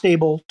normal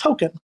stable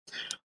token.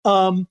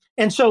 And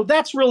so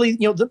that's really,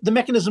 the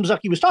mechanism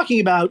Zucky was talking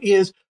about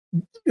is,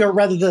 or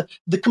rather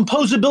the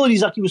composability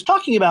Zucky was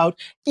talking about,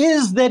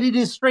 is that it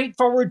is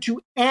straightforward to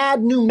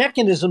add new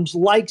mechanisms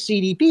like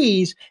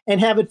CDPs and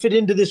have it fit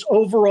into this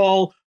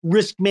overall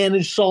risk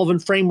managed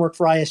solvent framework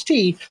for IST,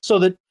 so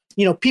that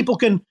people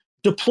can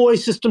deploy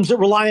systems that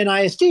rely on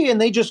IST and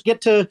they just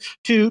get to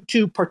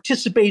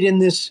participate in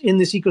this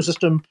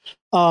ecosystem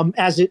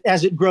as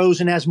it grows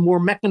and as more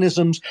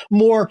mechanisms,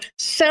 more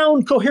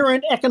sound,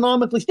 coherent,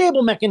 economically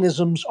stable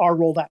mechanisms are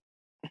rolled out.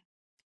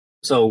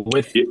 So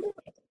with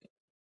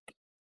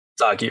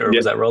Zaki, or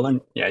was that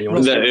Roland? Yeah, it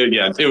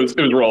was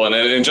Roland.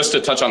 And just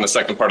to touch on the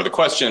second part of the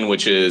question,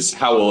 which is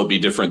how will it be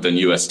different than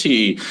UST?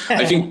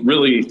 I think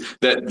really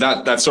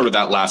that's sort of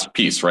that last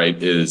piece,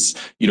 right? Is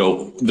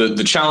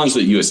the challenge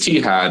that UST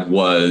had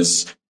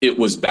was it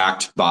was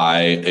backed by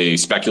a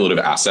speculative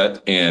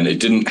asset, and it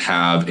didn't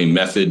have a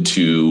method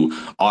to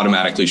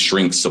automatically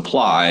shrink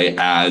supply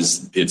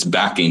as its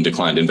backing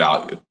declined in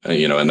value.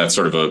 And that's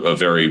sort of a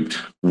very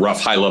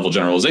rough, high-level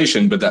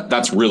generalization, but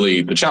that's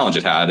really the challenge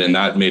it had, and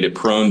that made it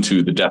prone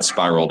to the death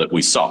spiral that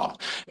we saw.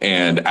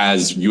 And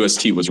as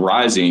UST was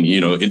rising,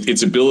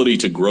 its ability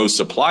to grow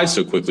supply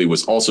so quickly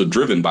was also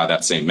driven by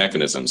that same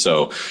mechanism.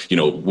 So,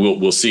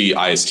 we'll see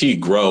IST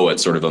grow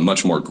at sort of a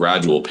much more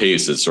gradual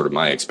pace, is sort of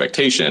my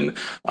expectation.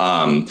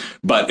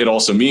 But it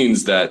also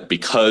means that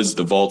because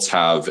the vaults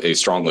have a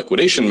strong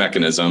liquidation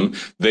mechanism,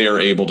 they are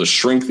able to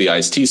shrink the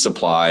IST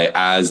supply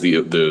as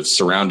the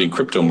surrounding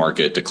crypto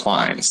market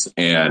declines.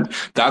 And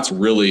that's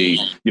really,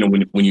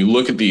 when you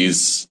look at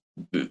these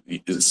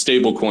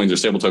stable coins or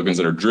stable tokens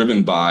that are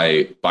driven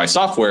by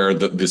software,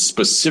 the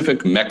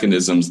specific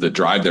mechanisms that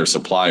drive their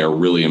supply are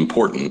really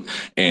important.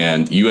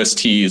 And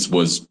UST's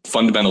was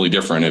fundamentally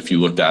different if you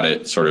looked at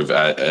it sort of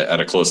at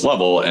a close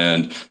level.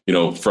 And,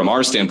 from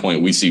our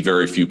standpoint, we see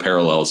very few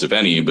parallels, if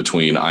any,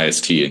 between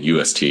IST and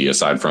UST,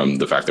 aside from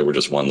the fact that we're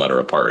just one letter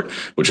apart,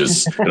 which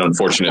is an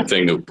unfortunate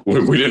thing that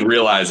we didn't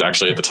realize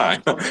actually at the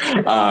time.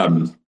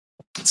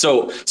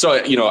 So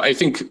I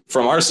think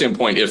from our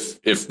standpoint,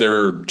 if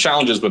there are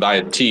challenges with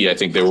IST, I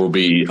think they will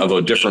be of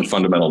a different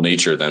fundamental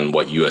nature than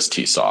what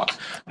UST saw.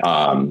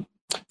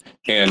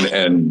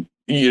 And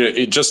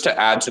just to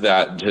add to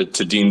that,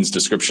 to Dean's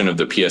description of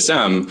the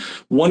PSM,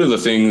 one of the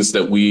things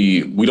that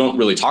we don't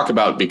really talk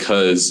about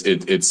because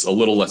it's a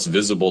little less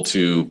visible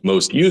to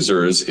most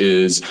users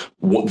is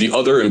the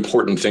other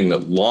important thing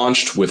that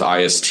launched with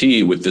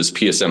IST with this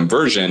PSM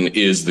version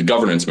is the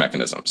governance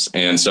mechanisms.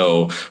 And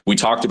so we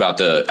talked about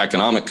the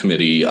economic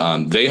committee.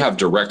 They have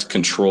direct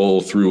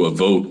control through a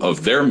vote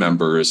of their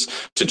members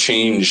to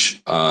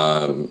change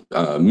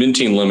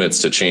minting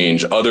limits, to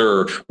change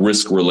other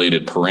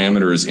risk-related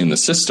parameters in the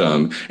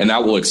system. And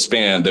that will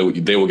expand.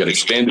 They will get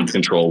expanded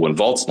control when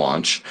vaults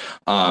launch.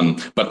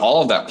 But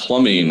all of that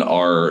plumbing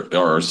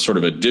are sort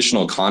of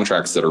additional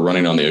contracts that are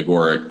running on the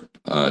Agoric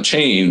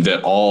chain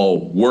that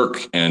all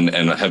work and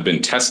have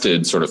been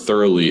tested sort of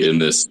thoroughly in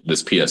this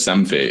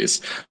PSM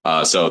phase.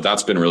 So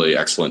that's been really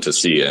excellent to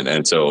see.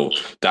 And so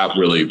that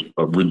really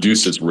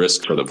reduces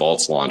risk for the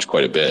vaults launch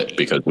quite a bit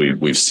because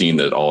we've seen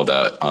that all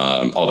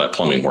that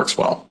plumbing works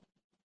well.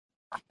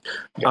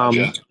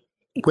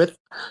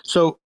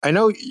 So I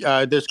know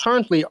there's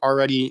currently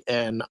already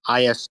an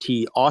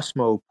IST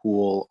Osmo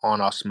pool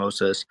on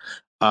Osmosis,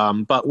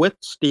 but with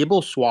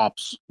stable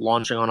swaps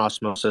launching on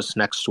Osmosis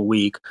next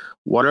week,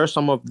 what are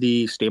some of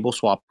the stable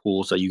swap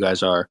pools that you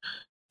guys are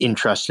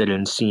interested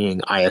in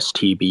seeing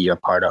IST be a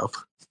part of?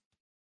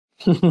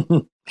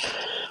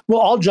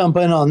 Well, I'll jump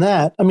in on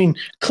that. I mean,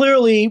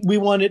 clearly we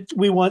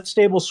want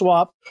stable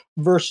swap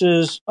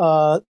versus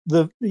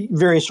the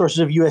various sources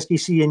of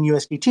USDC and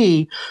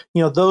USDT.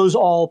 Those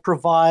all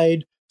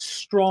provide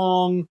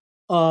strong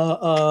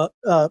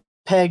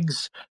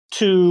pegs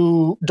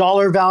to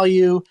dollar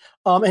value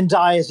and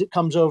DAI as it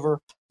comes over.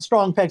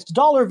 Strong pegs to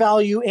dollar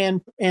value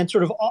and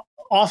sort of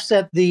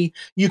offset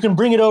you can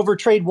bring it over,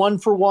 trade one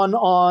for one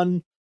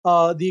on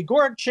the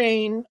Agoric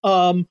chain,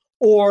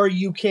 or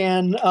you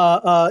can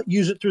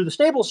use it through the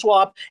stable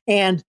swap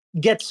and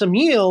get some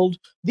yield.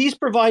 These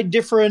provide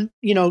different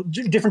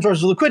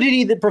sources of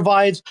liquidity that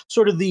provides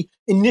sort of the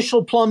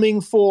initial plumbing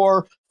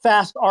for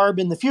fast ARB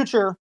in the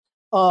future.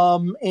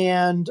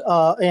 and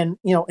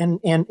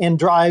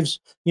drives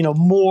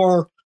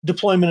more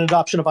deployment and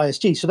adoption of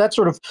IST. So that's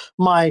sort of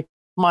my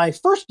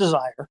first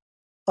desire.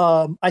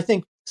 I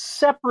think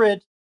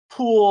separate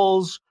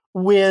pools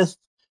with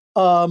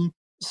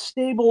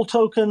stable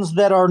tokens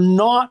that are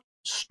not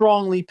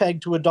strongly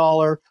pegged to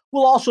 $1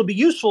 will also be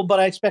useful, but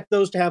I expect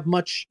those to have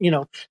much,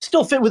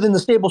 still fit within the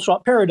stable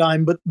swap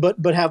paradigm,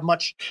 but have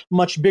much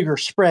bigger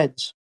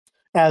spreads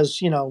as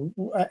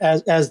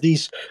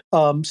these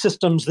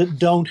systems that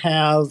don't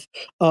have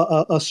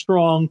a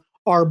strong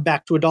ARB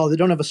back to $1, they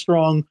don't have a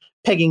strong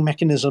pegging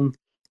mechanism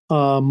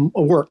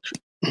work.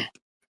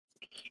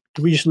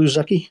 Did we just lose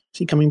Zucky? Is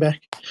he coming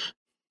back?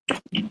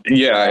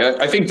 Yeah,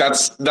 I think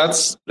that's,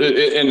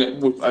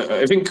 and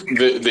I think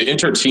the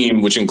inter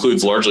team, which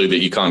includes largely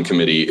the econ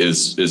committee,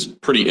 is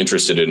pretty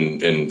interested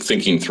in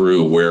thinking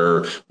through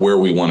where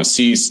we want to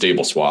see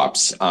stable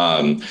swaps.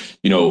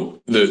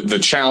 The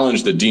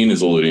challenge that Dean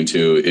is alluding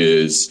to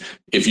is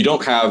if you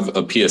don't have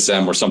a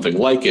PSM or something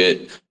like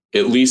it,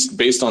 at least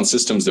based on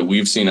systems that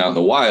we've seen out in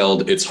the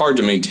wild, it's hard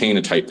to maintain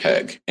a tight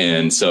peg.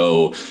 And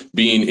so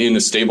being in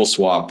a stable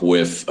swap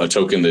with a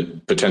token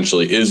that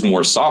potentially is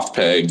more soft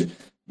pegged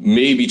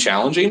may be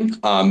challenging.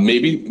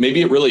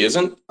 Maybe it really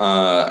isn't.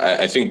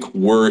 I think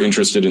we're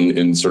interested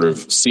in sort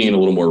of seeing a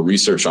little more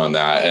research on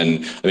that. And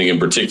I think in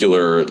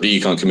particular, the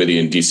Econ Committee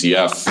and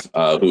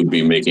DCF, who would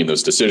be making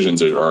those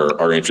decisions,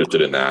 are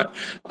interested in that.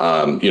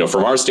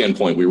 From our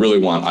standpoint, we really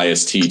want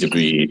IST to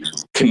be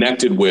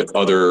connected with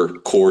other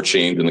core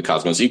chains in the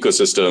Cosmos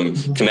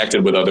ecosystem,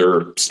 connected with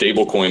other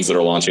stable coins that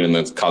are launching in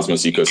the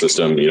Cosmos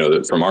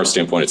ecosystem. From our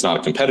standpoint, it's not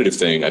a competitive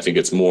thing. I think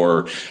it's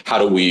more how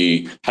do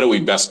we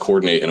best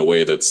coordinate in a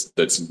way that's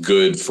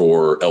good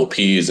for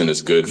LPs and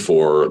is good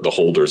for the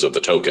holders of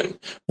the token.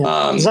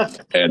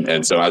 Exactly.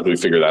 And so as we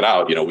figure that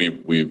out,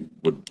 we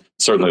would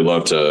certainly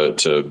love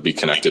to be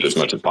connected as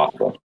much as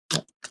possible.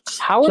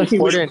 How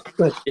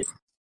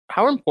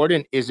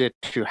important is it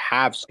to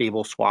have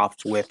stable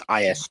swaps with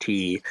IST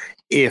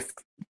if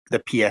the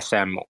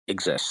PSM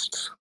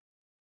exists?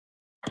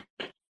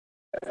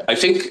 I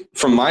think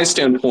from my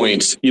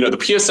standpoint, the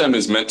PSM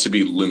is meant to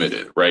be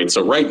limited, right?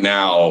 So right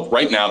now,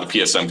 the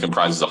PSM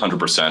comprises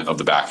 100% of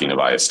the backing of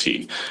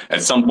IST.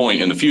 At some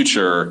point in the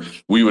future,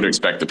 we would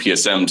expect the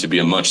PSM to be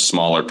a much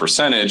smaller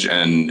percentage,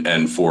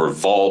 and for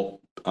vault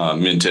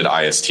minted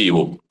IST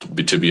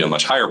to be a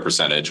much higher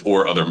percentage,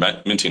 or other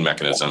minting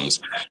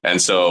mechanisms.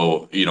 And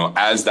so,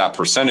 as that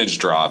percentage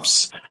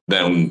drops,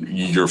 then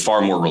you're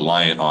far more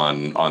reliant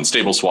on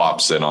stable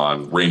swaps and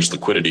on range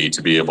liquidity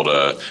to be able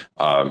to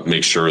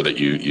make sure that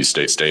you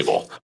stay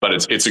stable. But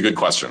it's a good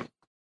question.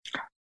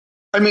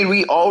 I mean,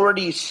 we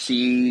already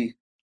see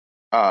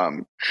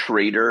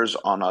traders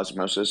on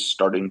Osmosis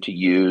starting to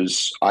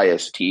use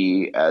IST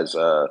as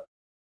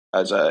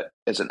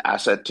an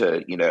asset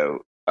to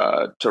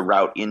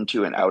route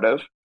into and out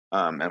of,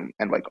 and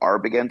like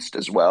ARB against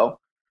as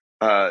well.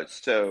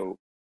 So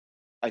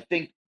I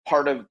think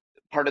part of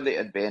the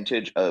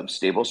advantage of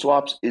stable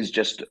swaps is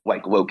just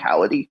like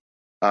locality.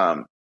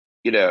 You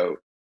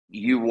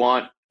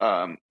want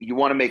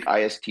to make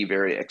IST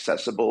very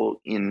accessible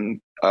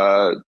in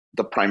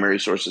the primary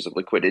sources of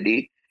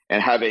liquidity,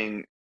 and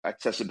having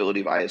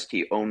accessibility of IST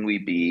only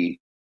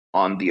be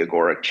on the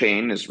Agoric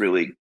chain is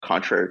really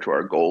contrary to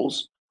our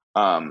goals.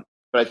 But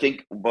I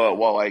think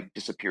while I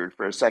disappeared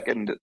for a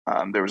second,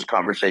 there was a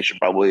conversation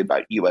probably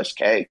about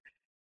USK,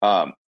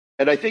 and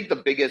I think the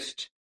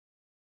biggest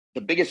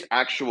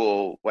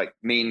actual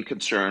main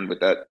concern with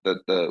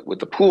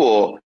the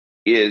pool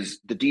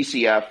is the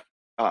DCF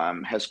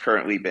has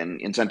currently been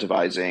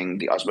incentivizing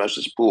the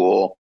Osmosis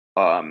pool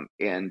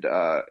and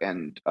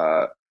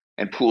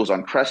pools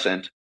on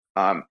Crescent,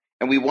 and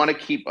we want to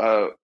keep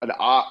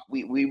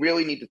we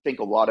really need to think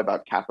a lot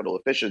about capital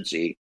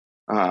efficiency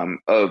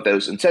of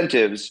those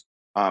incentives,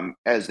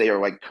 as they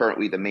are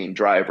currently the main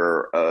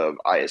driver of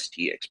IST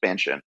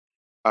expansion.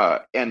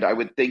 And I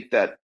would think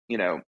that,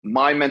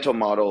 my mental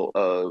model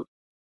of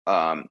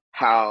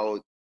how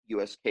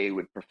USK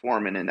would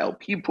perform in an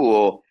LP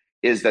pool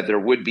is that there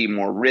would be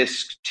more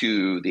risk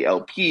to the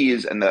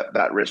LPs, and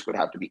that risk would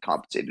have to be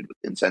compensated with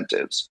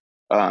incentives.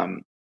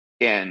 And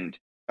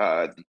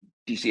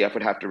DCF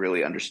would have to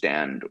really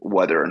understand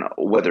whether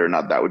or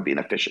not that would be an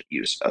efficient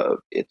use of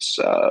its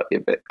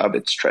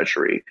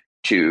treasury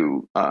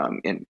to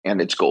and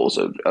its goals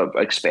of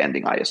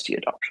expanding IST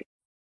adoption.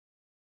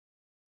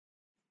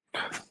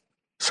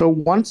 So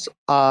once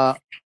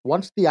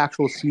the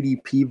actual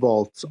CDP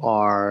vaults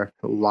are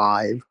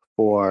live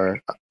when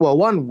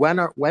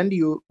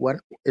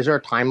is there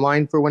a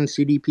timeline for when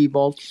CDP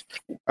vaults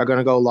are going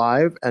to go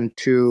live? And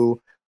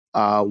two,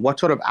 what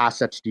sort of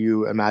assets do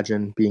you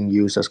imagine being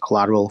used as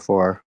collateral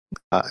for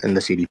in the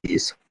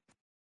CDPs?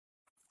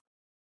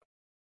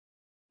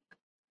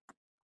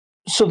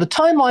 So the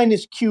timeline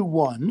is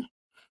Q1.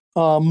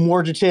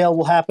 More detail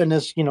will happen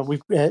as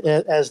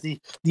as the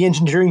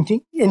engineering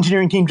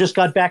team just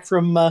got back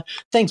from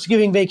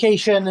Thanksgiving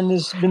vacation and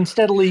has been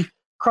steadily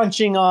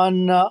crunching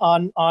on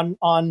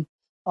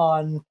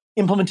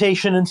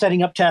implementation and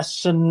setting up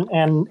tests and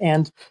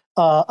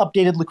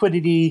updated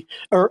liquidity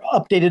or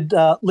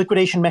updated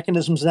liquidation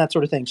mechanisms and that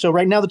sort of thing. So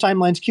right now the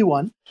timeline's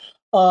Q1.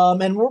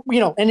 And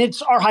and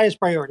it's our highest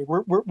priority.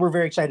 We're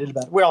very excited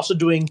about it. We're also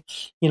doing,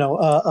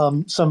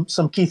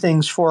 some key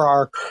things for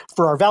our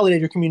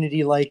validator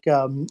community, like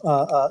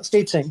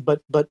state sync.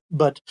 But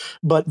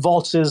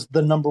vaults is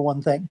the number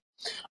one thing.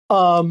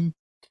 What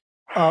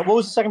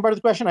was the second part of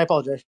the question? I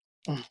apologize.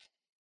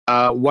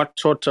 What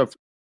sorts of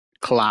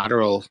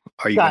collateral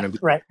are you going to be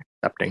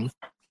accepting?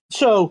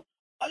 So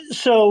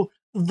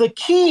the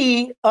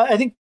key, I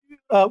think.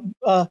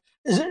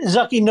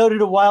 Zucky noted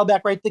a while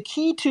back, right? The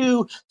key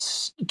to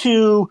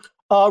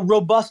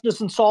robustness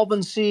and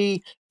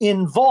solvency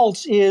in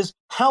vaults is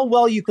how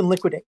well you can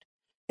liquidate.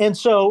 And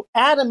so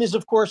Atom is,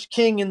 of course,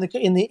 king in the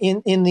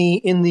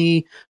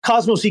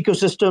Cosmos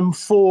ecosystem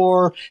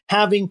for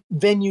having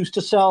venues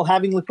to sell,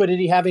 having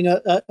liquidity, having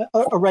a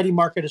ready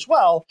market as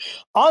well.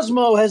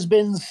 Osmo has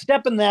been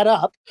stepping that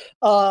up,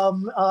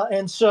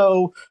 and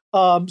so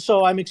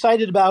I'm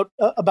excited about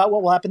what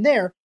will happen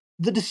there.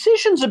 The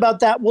decisions about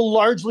that will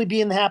largely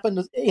be in the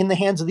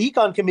hands of the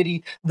econ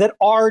committee that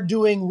are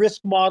doing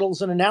risk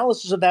models and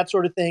analysis of that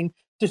sort of thing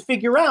to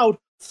figure out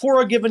for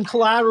a given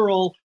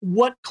collateral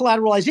what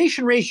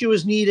collateralization ratio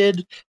is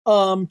needed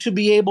to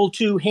be able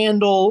to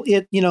handle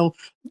it,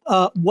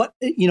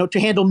 to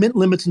handle mint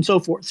limits and so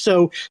forth.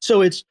 So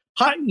it's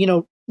high,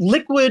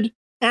 liquid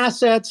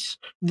assets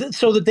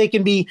so that they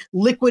can be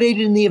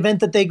liquidated in the event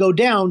that they go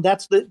down.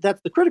 That's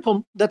the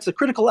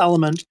critical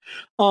element.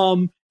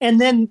 And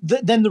then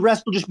the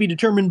rest will just be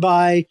determined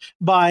by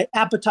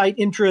appetite,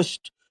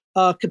 interest,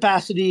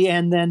 capacity,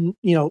 and then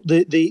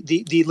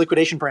the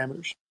liquidation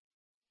parameters.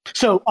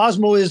 So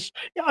Osmo's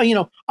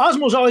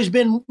always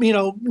been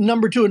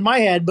number two in my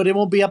head, but it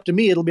won't be up to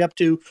me. It'll be up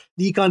to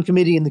the econ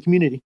committee and the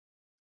community.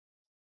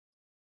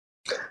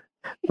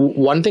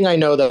 One thing I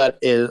know that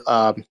is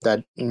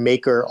that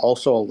Maker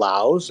also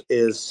allows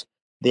is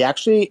they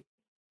actually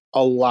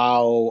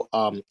allow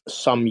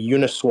some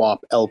Uniswap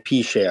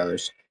LP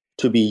shares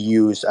to be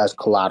used as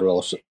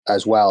collateral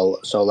as well.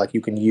 So like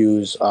you can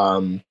use,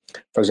 for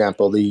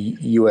example, the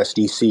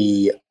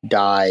USDC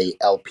DAI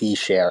LP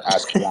share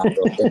as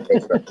collateral in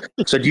Maker.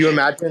 So do you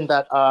imagine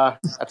that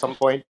at some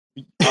point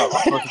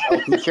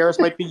LP shares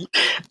might be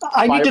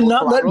I need to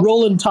not collateral? Let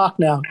Roland talk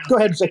now. Go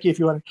ahead, Zeki, if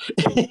you want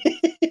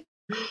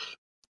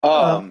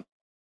to.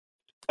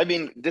 I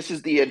mean, this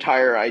is the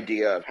entire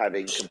idea of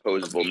having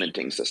composable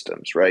minting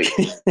systems, right?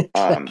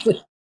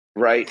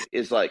 Right?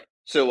 Is like,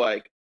 so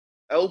like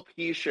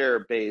LP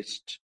share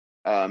based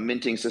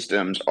minting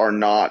systems are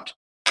not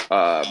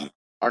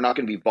going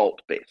to be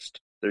vault based.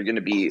 They're going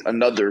to be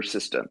another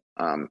system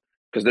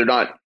because they're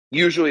not.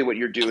 Usually, what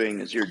you're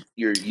doing is you're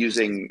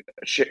using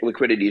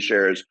liquidity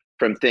shares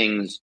from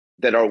things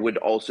that would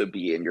also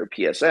be in your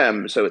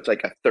PSM. So it's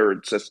like a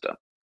third system.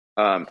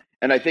 And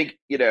I think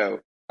a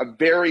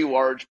very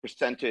large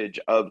percentage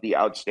of the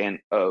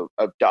outstanding of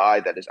DAI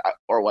that is,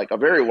 or like a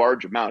very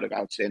large amount of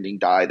outstanding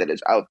DAI that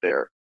is out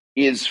there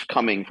is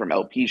coming from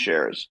LP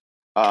shares.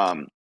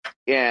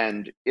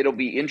 And it'll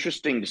be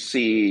interesting to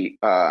see,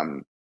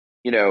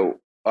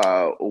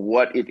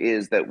 what it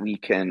is that we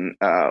can,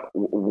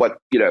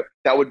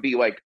 that would be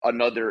like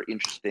another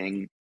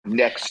interesting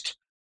next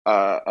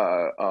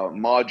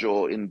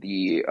module in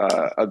the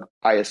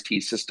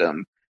IST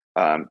system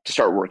to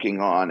start working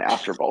on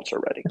after vaults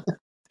are ready.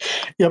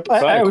 Yep.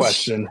 I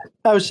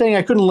was saying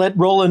I couldn't let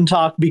Roland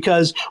talk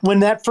because when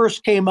that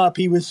first came up,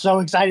 he was so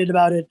excited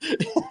about it.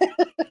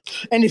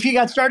 And if he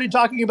got started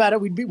talking about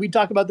it, we'd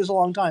talk about this a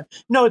long time.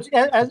 No, it's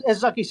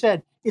as Zucky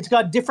said, it's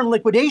got different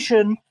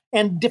liquidation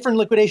and different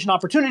liquidation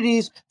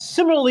opportunities.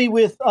 Similarly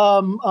with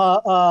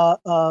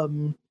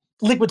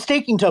liquid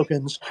staking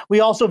tokens,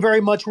 we also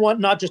very much want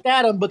not just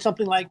Atom, but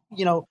something like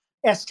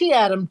ST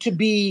Atom to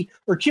be,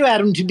 or Q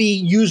Atom to be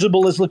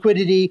usable as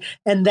liquidity,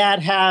 and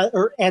that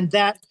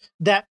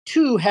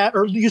too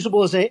or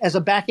usable as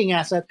a backing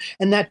asset,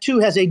 and that too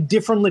has a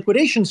different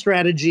liquidation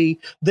strategy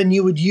than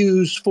you would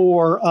use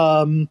for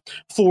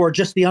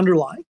just the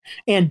underlying.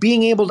 And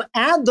being able to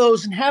add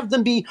those and have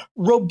them be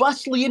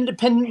robustly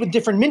independent with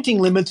different minting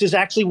limits is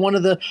actually one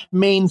of the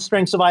main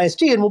strengths of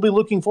IST, and we'll be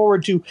looking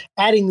forward to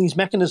adding these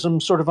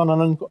mechanisms sort of on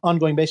an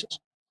ongoing basis.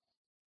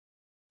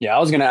 Yeah, I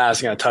was going to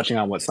ask, touching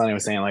on what Sonny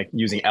was saying, like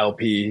using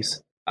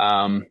LPs,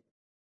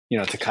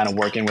 to kind of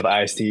work in with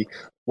IST.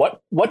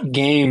 What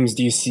games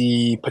do you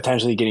see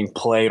potentially getting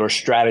played, or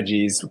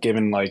strategies,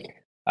 given like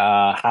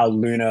how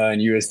Luna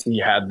and UST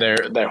had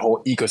their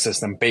whole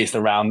ecosystem based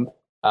around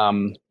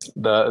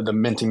the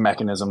minting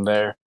mechanism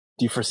there?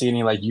 Do you foresee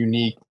any like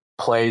unique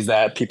plays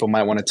that people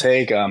might want to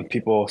take?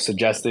 People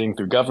suggesting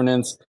through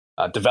governance,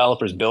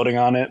 developers building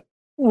on it?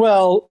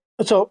 Well,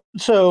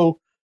 so.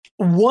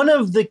 One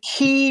of the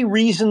key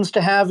reasons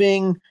to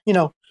having,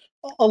 a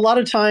lot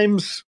of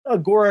times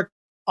Agoric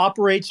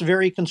operates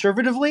very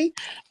conservatively.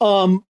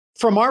 From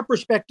our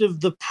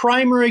perspective, the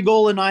primary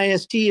goal in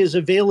IST is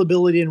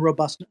availability and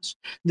robustness.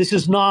 This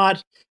is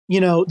not,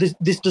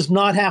 this does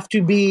not have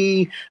to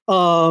be,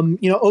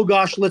 oh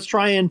gosh, let's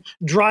try and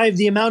drive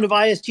the amount of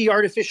IST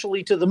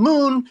artificially to the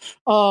moon,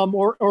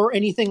 or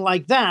anything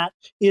like that.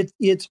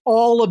 It's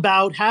all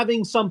about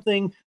having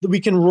something that we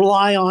can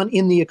rely on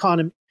in the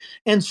economy.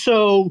 And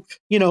so,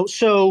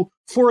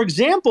 for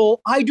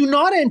example, I do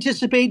not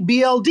anticipate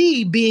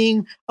BLD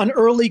being an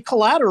early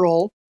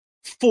collateral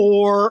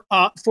for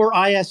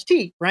IST,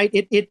 right?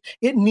 It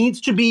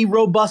needs to be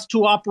robust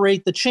to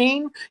operate the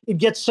chain. It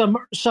gets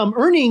some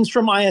earnings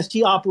from IST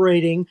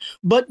operating,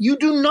 but you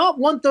do not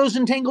want those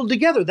entangled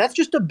together. That's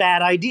just a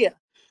bad idea.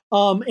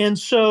 And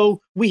so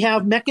we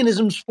have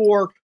mechanisms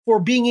for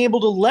being able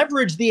to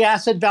leverage the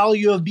asset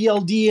value of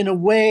BLD in a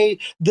way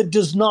that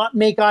does not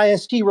make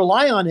IST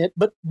rely on it.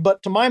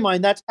 But to my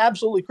mind, that's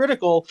absolutely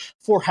critical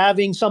for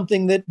having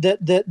something that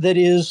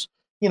is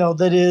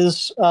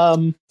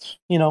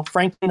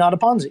frankly not a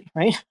Ponzi,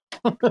 right?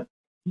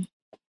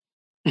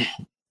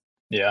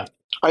 Yeah.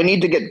 I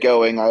need to get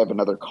going. I have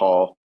another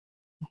call.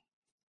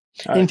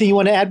 Anything you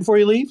want to add before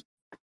you leave?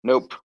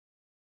 Nope.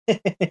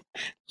 This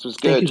was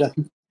good.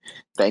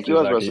 Thank you,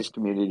 Osmosis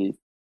community.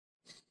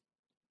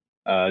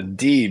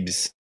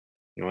 Deebs,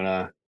 you want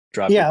to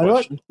drop your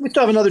question? We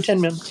still have another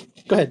 10 minutes.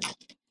 Go ahead.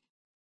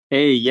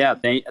 Hey, yeah,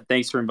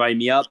 thanks for inviting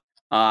me up.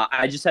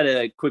 I just had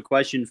a quick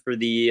question for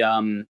the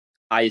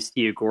IST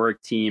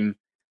Agoric team.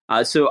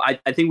 So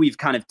I think we've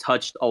kind of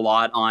touched a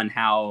lot on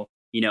how,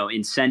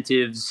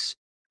 incentives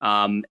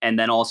and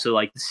then also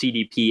like the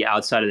CDP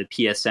outside of the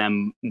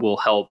PSM will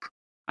help,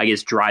 I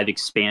guess, drive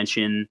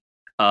expansion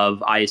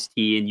of IST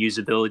and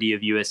usability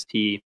of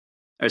QST.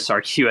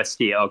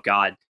 Oh,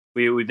 God.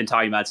 We've been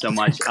talking about it so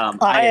much.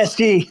 IST.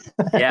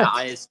 Yeah,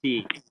 IST.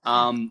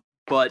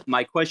 But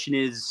my question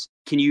is,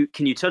 can you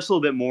touch a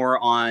little bit more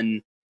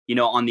on,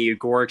 on the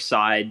Agoric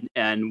side?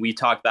 And we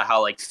talked about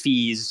how like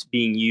fees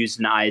being used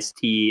in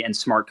IST and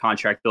smart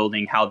contract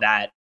building, how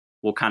that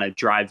will kind of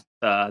drive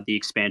the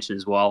expansion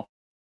as well.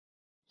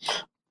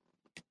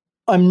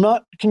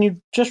 Can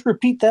you just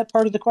repeat that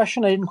part of the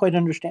question? I didn't quite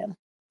understand.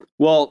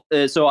 Well,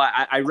 so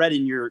I read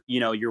in your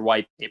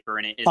white paper,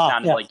 and it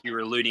sounded like you were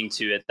alluding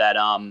to it that,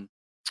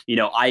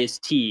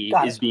 IST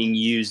is being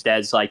used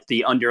as like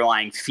the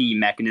underlying fee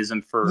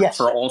mechanism for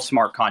all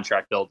smart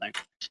contract building.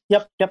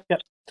 Yep.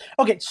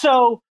 Okay,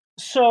 so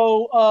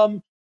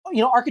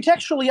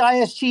architecturally,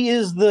 IST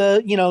is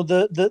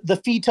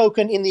the fee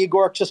token in the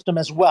Agoric system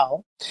as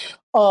well,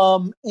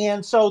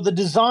 and so the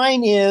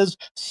design is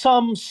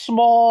some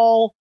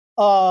small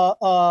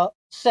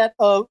set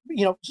of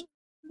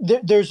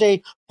there's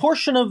a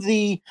portion of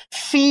the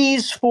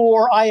fees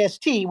for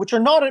IST, which are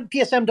not,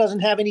 PSM doesn't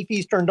have any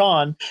fees turned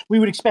on. We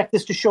would expect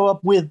this to show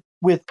up with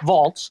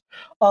vaults.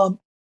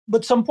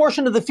 But some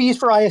portion of the fees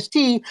for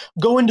IST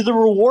go into the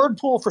reward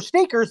pool for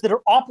stakers that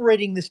are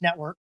operating this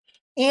network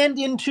and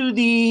into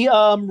the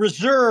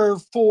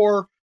reserve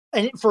for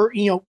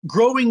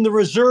growing the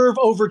reserve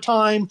over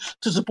time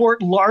to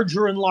support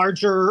larger and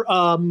larger,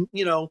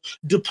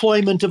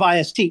 deployment of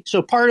IST.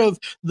 So part of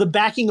the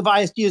backing of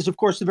IST is, of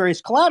course, the various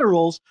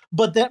collaterals,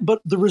 but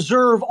the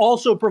reserve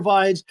also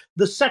provides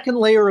the second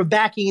layer of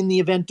backing in the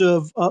event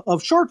of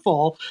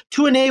shortfall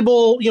to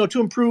enable, to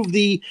improve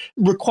the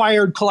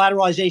required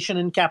collateralization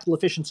and capital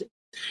efficiency.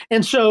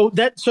 And so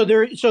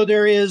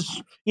there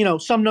is,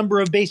 some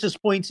number of basis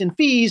points in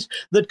fees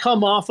that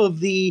come off of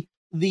the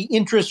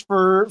interest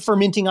for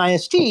minting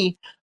IST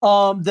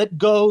that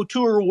go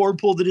to a reward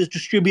pool that is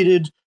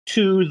distributed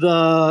to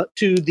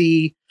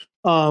the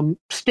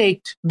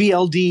staked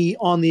BLD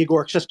on the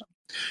Agoric system.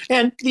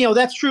 And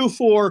that's true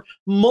for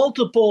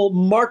multiple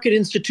market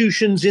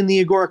institutions in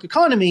the Agoric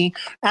economy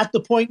at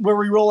the point where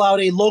we roll out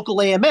a local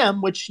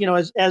AMM, which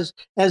as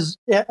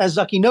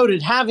Zucky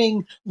noted,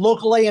 having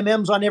local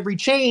AMMs on every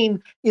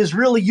chain is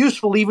really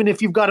useful, even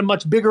if you've got a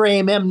much bigger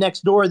AMM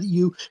next door that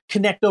you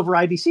connect over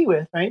IBC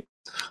with, right?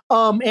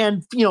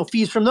 And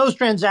fees from those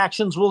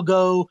transactions will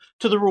go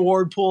to the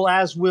reward pool,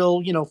 as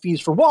will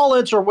fees for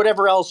wallets or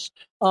whatever else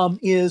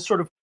is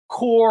sort of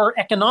core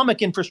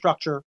economic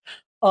infrastructure.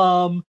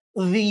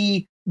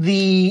 The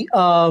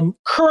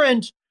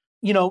current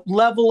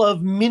level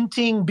of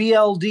minting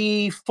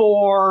BLD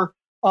for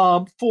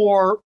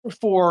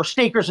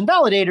stakers and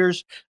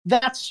validators,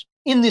 that's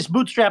in this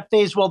bootstrap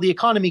phase while the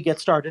economy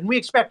gets started. And we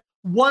expect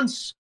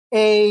once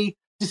a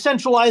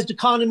decentralized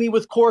economy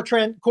with core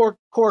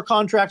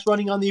contracts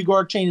running on the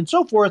Agoric chain and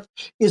so forth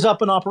is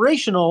up and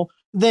operational,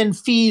 then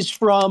fees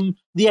from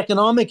the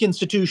economic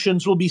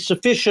institutions will be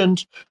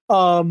sufficient,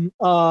 and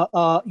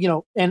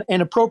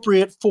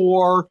appropriate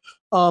for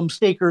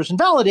stakers and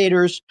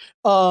validators,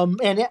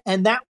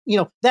 and that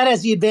that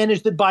has the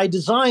advantage that by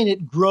design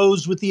it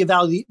grows with the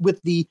value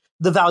the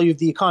value of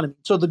the economy.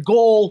 So the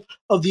goal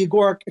of the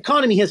Agoric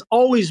economy has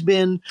always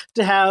been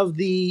to have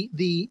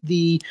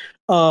the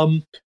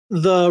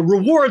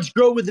rewards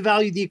grow with the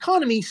value of the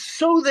economy,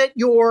 so that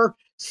your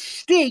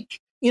stake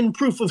in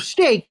proof of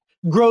stake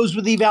grows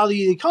with the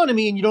value of the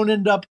economy, and you don't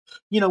end up,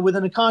 with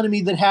an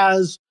economy that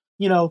has,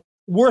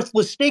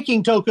 worthless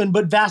staking token,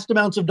 but vast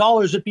amounts of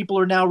dollars that people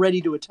are now ready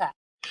to attack.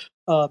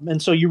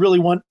 And so you really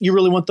want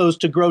those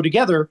to grow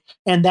together,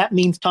 and that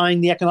means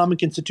tying the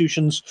economic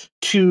institutions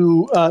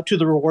to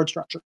the reward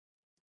structure.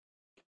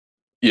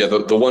 Yeah,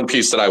 the one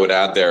piece that I would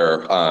add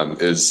there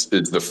is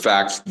the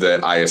fact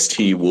that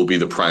IST will be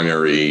the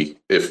primary,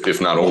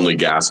 if not only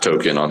gas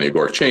token on the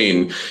Agoric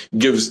chain,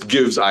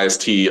 gives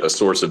IST a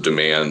source of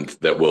demand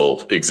that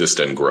will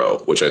exist and grow,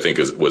 which I think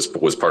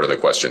was part of the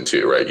question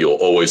too, right? You'll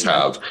always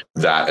have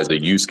that as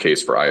a use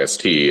case for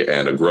IST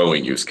and a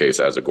growing use case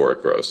as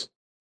Agoric grows.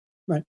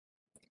 Right.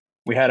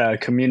 We had a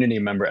community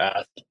member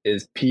ask,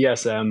 is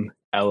PSM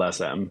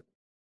LSM?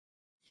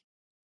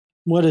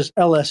 What is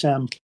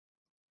LSM?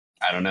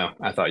 I don't know.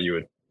 I thought you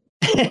would.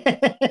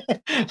 I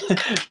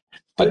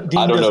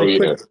don't know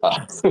either.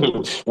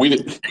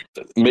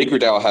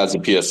 MakerDAO has a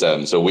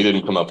PSM, so we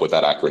didn't come up with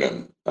that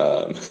acronym.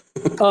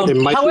 It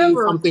might be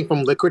something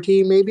from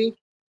Liquidity, maybe?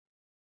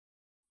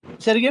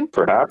 Say it again?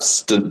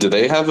 Perhaps. Do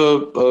they have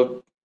a...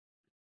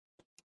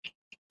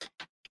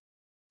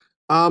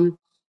 I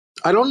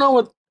don't know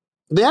what...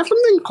 They have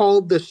something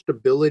called the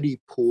Stability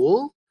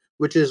Pool,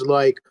 which is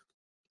like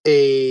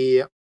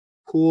a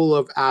pool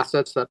of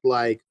assets that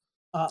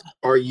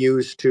are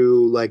used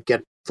to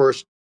get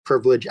first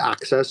privilege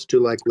access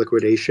to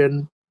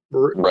liquidations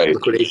or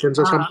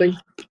something.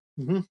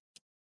 Mm-hmm.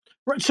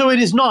 Right. So it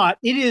is not.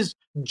 It is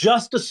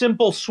just a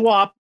simple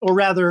swap, or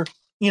rather,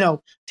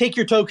 take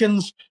your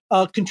tokens,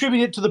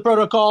 contribute it to the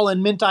protocol,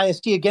 and mint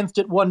IST against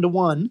it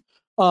 1-to-1,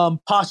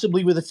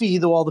 possibly with a fee,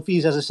 though all the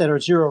fees, as I said, are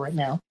 0 right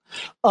now.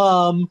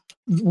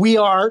 We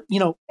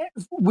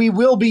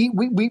will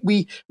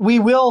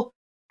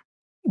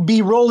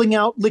be rolling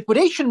out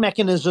liquidation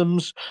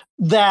mechanisms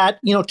that,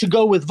 to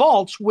go with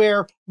vaults,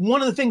 where one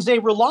of the things they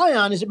rely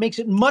on is it makes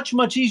it much,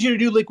 much easier to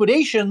do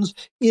liquidations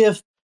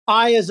if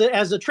I, as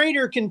a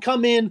trader, can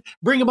come in,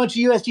 bring a bunch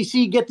of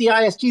USDC, get the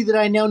IST that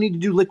I now need to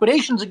do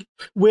liquidations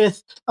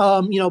with,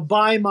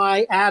 buy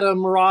my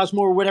Atom or Osmo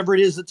or whatever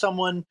it is that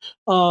someone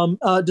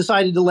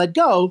decided to let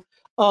go,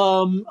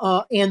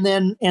 and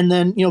then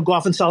go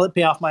off and sell it,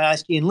 pay off my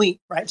IST and leave.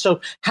 Right.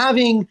 So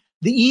having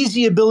the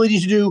easy ability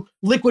to do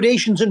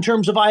liquidations in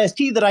terms of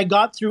IST that I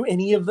got through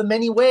any of the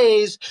many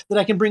ways that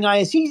I can bring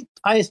IST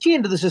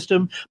into the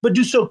system, but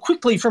do so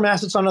quickly from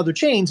assets on other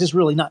chains is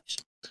really nice.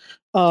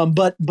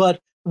 But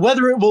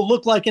whether it will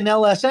look like an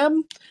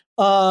LSM,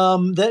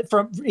 the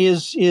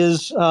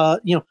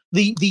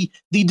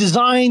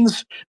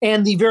designs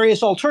and the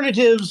various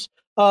alternatives,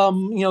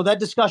 that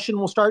discussion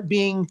will start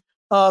being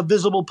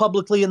visible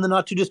publicly in the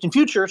not too distant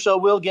future. So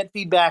we'll get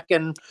feedback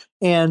and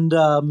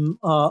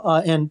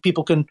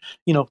people can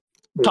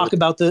talk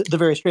about the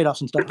various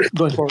trade-offs and stuff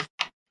going forward.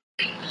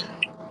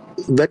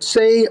 Let's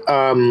say,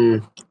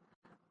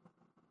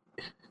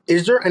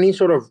 is there any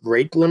sort of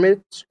rate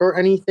limits or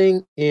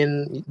anything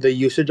in the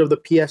usage of the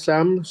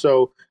PSM?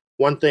 So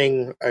one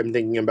thing I'm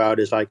thinking about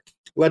is the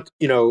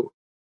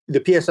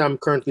PSM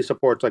currently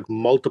supports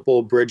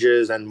multiple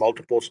bridges and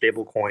multiple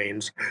stable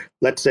coins.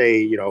 Let's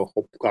say,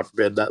 God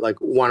forbid that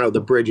one of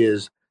the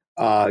bridges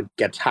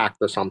gets hacked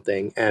or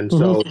something. And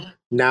so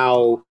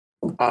now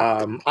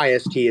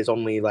IST is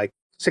only 60%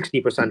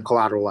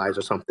 collateralized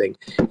or something.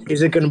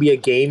 Is it going to be a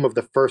game of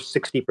the first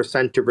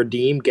 60% to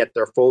redeem, get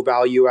their full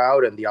value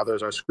out, and the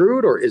others are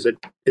screwed? Or is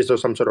there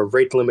some sort of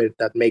rate limit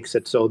that makes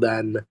it so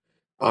then,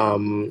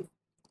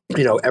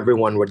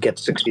 everyone would get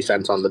 60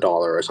 cents on the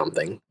dollar or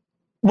something?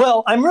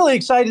 Well, I'm really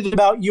excited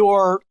about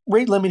your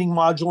rate limiting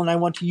module, and I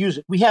want to use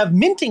it. We have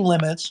minting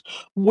limits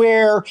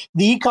where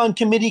the econ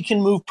committee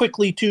can move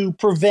quickly to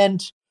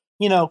prevent,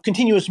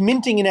 continuous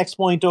minting and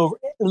exploit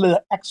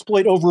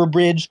over a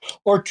bridge,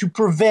 or to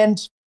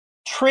prevent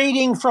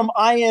trading from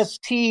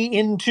IST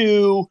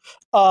into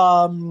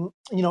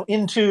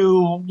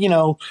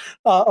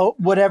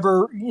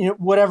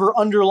whatever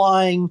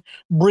underlying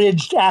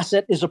bridged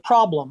asset is a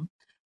problem.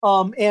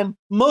 And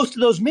most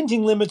of those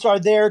minting limits are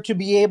there to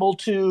be able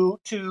to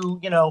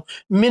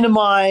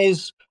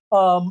minimize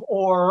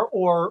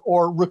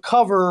or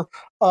recover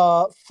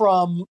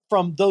from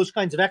those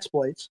kinds of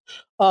exploits.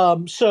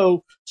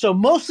 So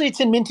mostly it's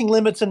in minting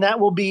limits, and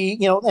that will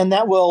be and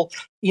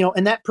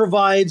that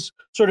provides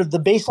sort of the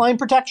baseline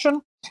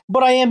protection.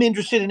 But I am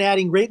interested in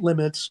adding rate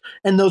limits,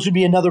 and those would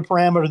be another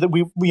parameter that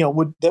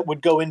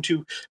would go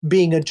into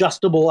being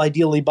adjustable,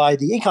 ideally by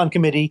the econ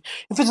committee.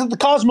 If it's at the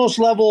Cosmos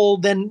level,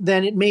 then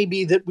it may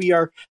be that we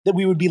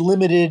would be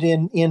limited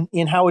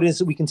in how it is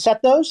that we can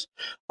set those.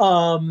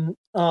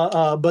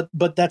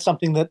 But that's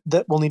something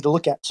that we'll need to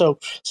look at. So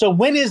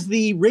when is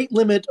the rate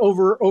limit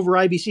over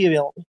IBC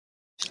available?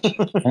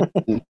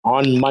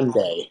 On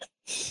Monday.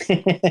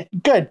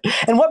 Good.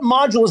 And what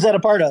module is that a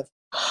part of?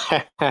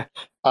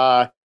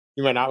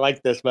 You might not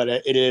like this, but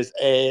it is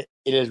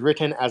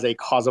written as a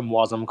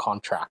COSM-WASM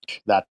contract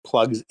that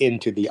plugs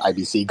into the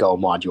IBC Go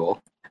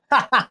module.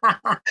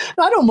 I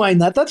don't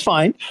mind that. That's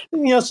fine.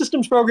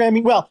 Systems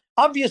programming. Well,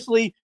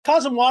 obviously,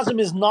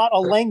 COSM-WASM is not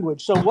a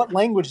language. So what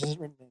language is it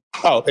written in?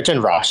 Oh, it's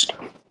in Rust.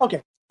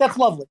 Okay, that's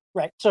lovely.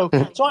 Right. So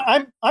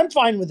I'm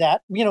fine with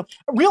that.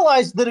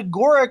 Realize that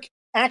Agoric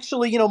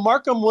actually,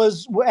 Markham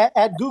was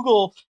at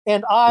Google,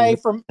 and I,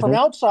 from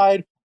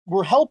outside,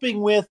 were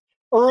helping with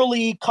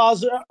early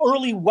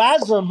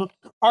WASM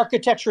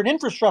architecture and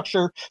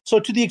infrastructure. So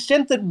to the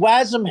extent that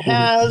WASM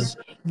has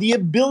the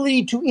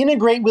ability to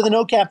integrate with an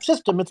OCAP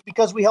system, it's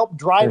because we help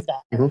drive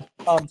that.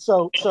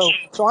 So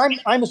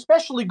I'm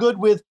especially good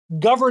with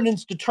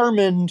governance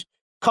determined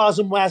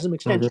COSM WASM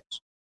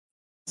extensions.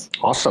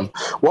 Awesome.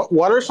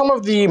 What are some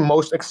of the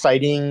most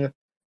exciting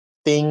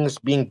things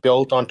being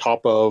built on top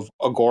of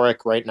Agoric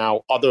right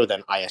now, other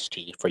than IST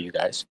for you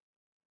guys?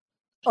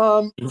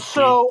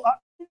 So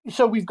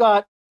we've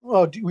got.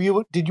 Oh,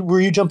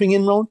 were you jumping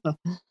in, Roland? No.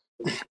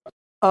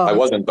 I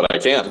wasn't, but I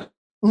can.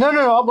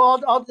 No.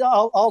 Well,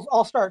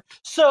 I'll start.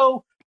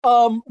 So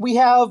we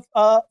have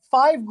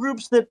 5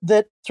 groups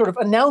that sort of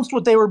announced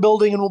what they were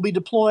building and will be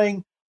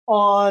deploying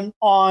on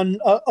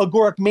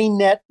Agoric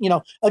mainnet.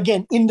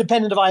 Again,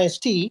 independent of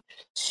IST.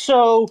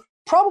 So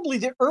probably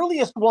the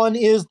earliest one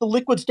is the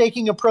liquid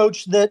staking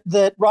approach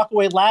that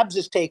Rockaway Labs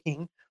is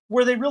taking,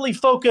 where they really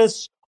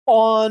focus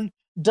on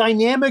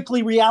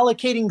dynamically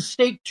reallocating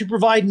stake to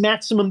provide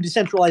maximum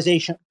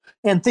decentralization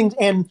and things.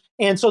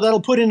 And so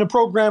that'll put in a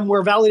program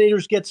where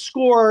validators get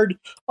scored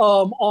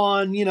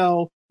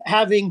on,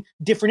 having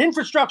different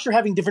infrastructure,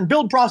 having different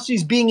build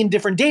processes, being in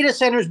different data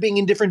centers, being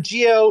in different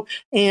geo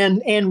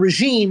and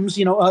regimes,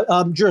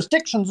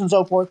 jurisdictions and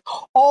so forth,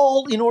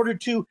 all in order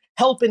to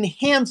help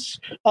enhance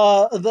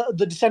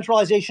the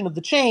decentralization of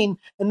the chain.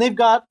 And they've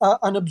got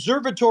an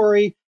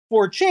observatory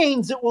for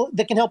chains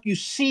that can help you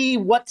see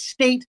what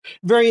state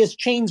various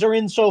chains are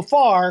in so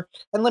far.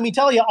 And let me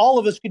tell you, all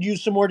of us could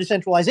use some more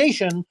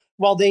decentralization,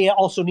 while they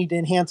also need to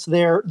enhance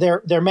their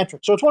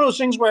metrics. So it's one of those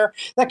things where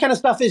that kind of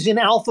stuff is in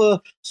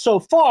alpha so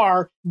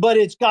far, but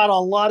it's got a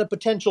lot of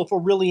potential for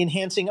really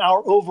enhancing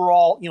our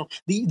overall,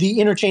 the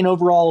interchain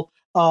overall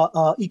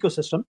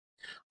ecosystem.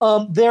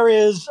 There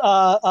is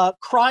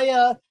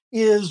Crya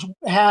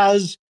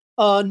has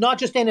not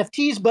just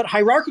NFTs but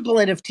hierarchical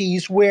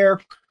NFTs, where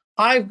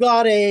I've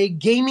got a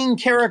gaming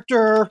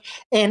character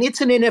and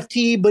it's an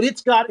NFT, but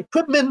it's got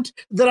equipment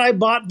that I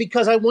bought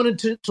because I wanted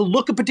to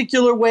look a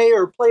particular way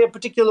or play a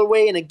particular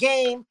way in a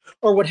game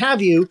or what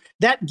have you.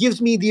 That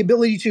gives me the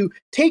ability to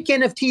take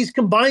NFTs,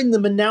 combine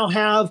them, and now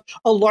have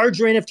a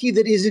larger NFT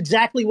that is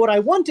exactly what I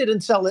wanted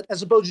and sell it,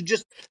 as opposed to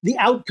just the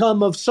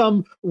outcome of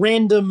some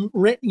random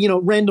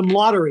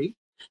lottery.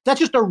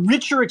 That's just a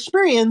richer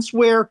experience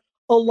where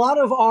a lot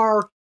of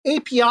our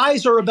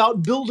APIs are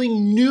about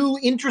building new,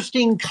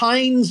 interesting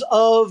kinds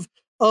of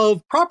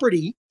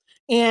property,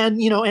 and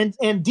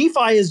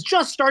DeFi is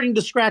just starting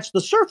to scratch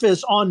the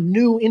surface on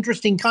new,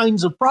 interesting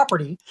kinds of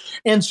property.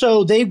 And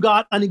so they've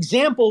got an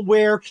example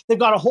where they've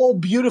got a whole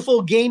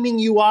beautiful gaming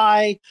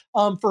UI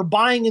for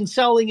buying and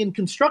selling and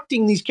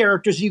constructing these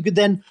characters you could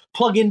then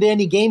plug into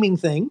any gaming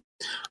thing.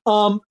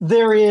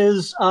 There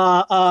is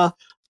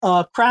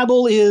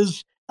Crabble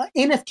is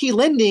NFT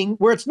lending,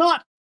 where it's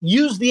not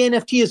use the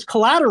NFT as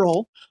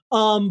collateral,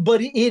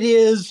 but it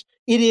is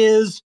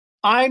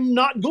I'm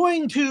not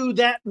going to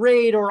that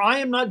raid, or I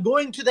am not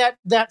going to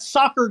that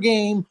soccer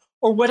game,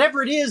 or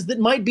whatever it is that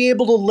might be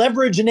able to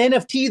leverage an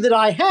NFT that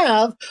I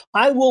have.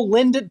 I will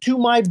lend it to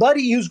my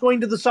buddy who's going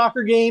to the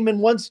soccer game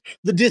and wants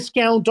the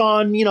discount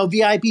on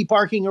VIP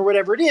parking or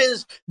whatever it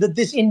is that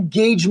this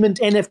engagement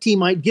NFT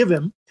might give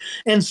him.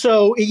 And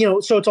so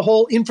so it's a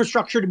whole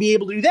infrastructure to be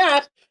able to do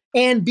that.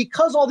 And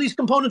because all these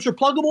components are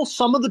pluggable,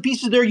 some of the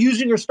pieces they're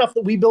using are stuff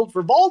that we built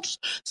for vaults.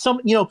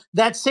 Some,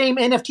 that same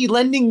NFT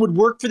lending would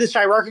work for this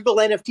hierarchical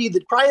NFT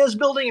that Crya is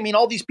building. I mean,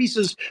 all these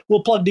pieces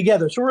will plug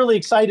together. So we're really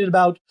excited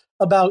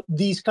about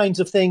these kinds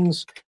of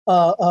things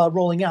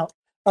rolling out.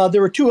 There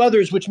were 2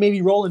 others which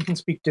maybe Roland can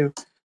speak to.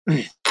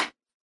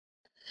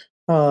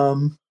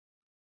 No,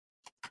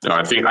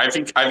 I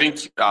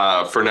think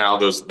for now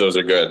those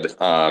are good.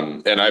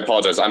 And I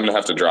apologize, I'm gonna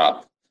have to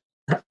drop.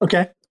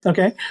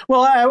 Okay.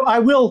 Well, I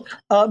will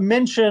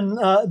mention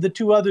the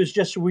 2 others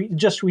just so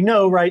we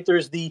know, right?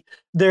 There's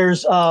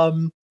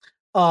a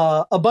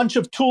bunch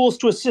of tools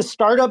to assist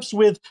startups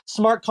with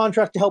smart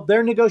contract to help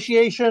their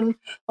negotiation.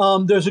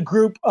 There's a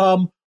group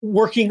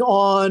working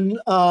on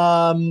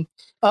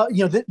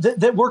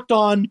that worked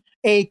on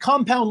a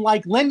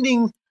compound-like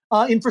lending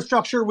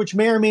infrastructure, which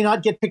may or may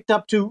not get picked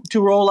up to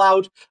roll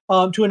out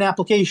to an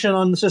application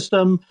on the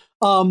system.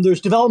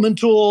 There's development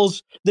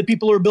tools that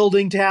people are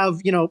building to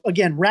have,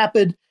 again,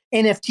 rapid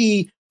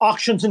NFT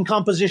auctions and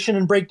composition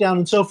and breakdown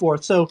and so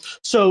forth. So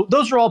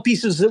those are all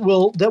pieces that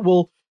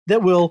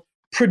will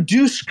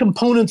produce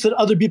components that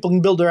other people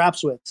can build their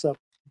apps with. So.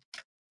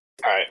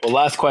 All right. Well,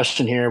 last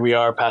question here. We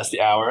are past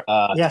the hour.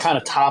 Yes. To kind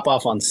of top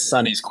off on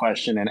Sunny's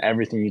question and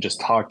everything you just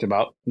talked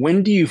about,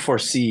 when do you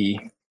foresee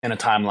in a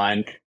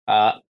timeline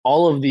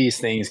all of these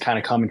things kind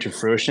of coming to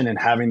fruition and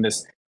having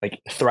this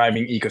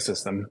thriving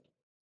ecosystem?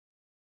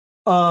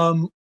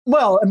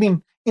 Well, I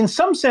mean, in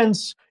some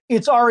sense,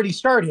 it's already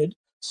started.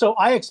 So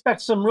I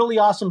expect some really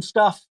awesome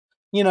stuff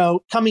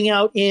coming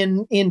out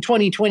in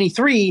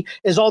 2023,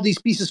 as all these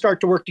pieces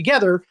start to work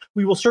together,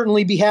 we will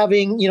certainly be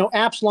having,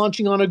 apps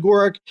launching on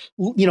Agoric,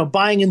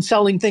 buying and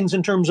selling things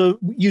in terms of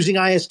using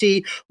IST.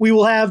 We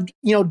will have,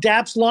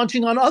 dApps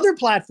launching on other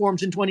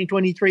platforms in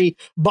 2023,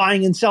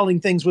 buying and selling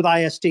things with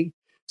IST.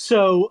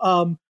 So,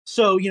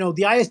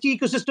 the IST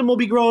ecosystem will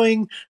be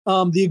growing.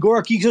 The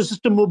Agoric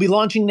ecosystem will be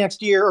launching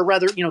next year, or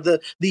rather,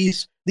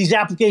 these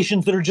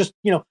applications that are just,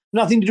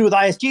 nothing to do with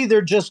IST.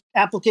 They're just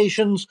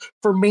applications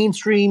for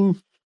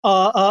mainstream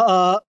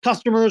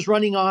customers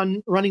running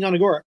on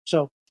Agoric.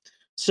 So,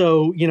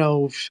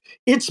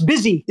 it's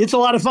busy. It's a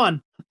lot of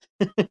fun.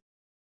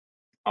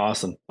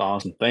 Awesome.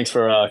 Thanks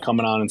for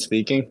coming on and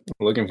speaking.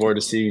 Looking forward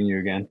to seeing you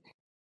again.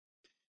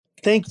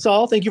 Thanks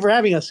all. Thank you for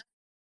having us.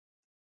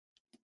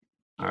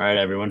 All right,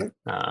 everyone.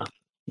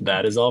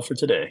 That is all for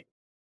today.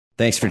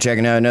 Thanks for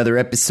checking out another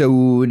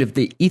episode of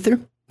The Ether.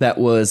 That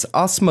was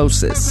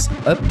Osmosis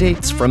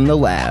Updates from the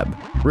Lab,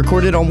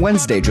 recorded on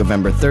Wednesday,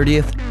 November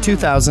 30th,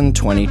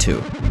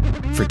 2022.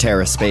 For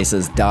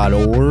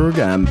TerraSpaces.org,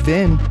 I'm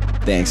Finn.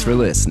 Thanks for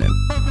listening.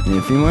 And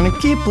if you want to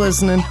keep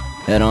listening,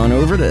 head on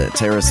over to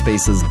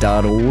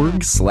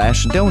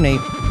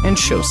TerraSpaces.org/donate and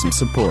show some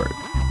support.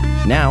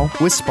 Now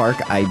with Spark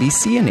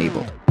IBC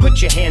enabled. Put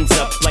your hands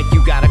up like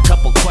you got a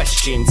couple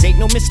questions. Ain't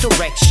no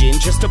misdirection,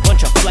 just a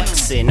bunch of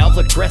flexing. All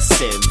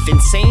aggressive,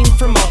 insane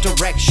from all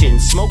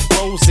directions. Smoke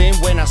rolls in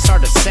when I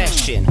start a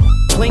session.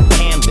 Blank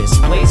canvas,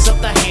 blaze up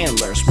the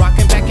handlers.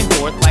 Rocking back and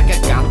forth like I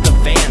got the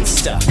van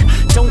stuck.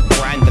 Don't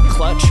grind the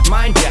clutch,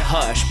 mind your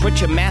hush. Put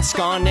your mask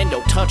on and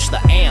don't touch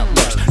the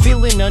antlers.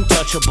 Feeling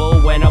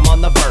untouchable when I'm on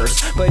the verse.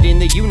 But in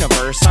the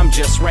universe, I'm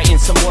just writing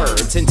some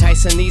words.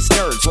 Enticing these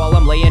nerds while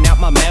I'm laying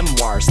out my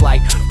memoirs.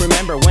 Like,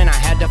 remember when I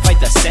had to fight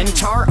the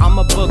centaur? I'm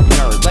a book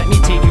nerd, let me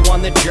take you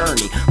on the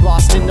journey.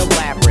 Lost in the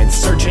labyrinth,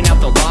 searching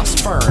out the lost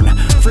fern.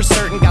 For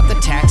certain got the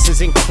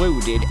taxes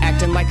included.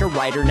 Acting like a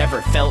writer,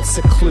 never felt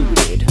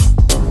secluded.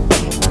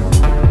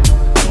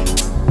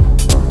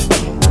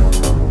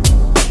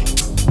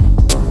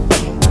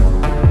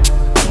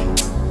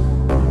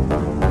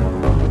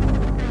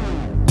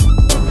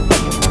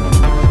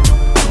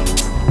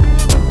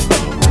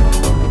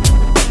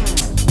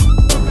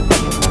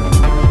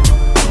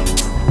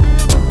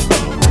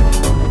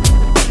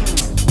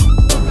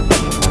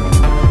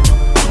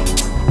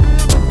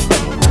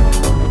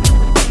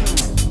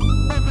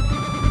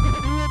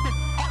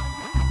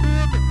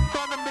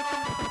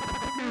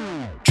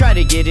 Try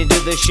to get into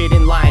the shit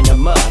and line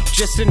them up.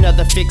 Just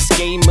another fixed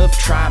game of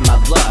try my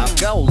luck.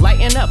 Go,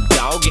 lighten up,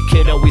 dog, it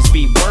could always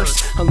be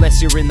worse.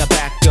 Unless you're in the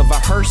back of a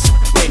hearse,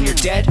 then you're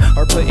dead,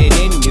 or putting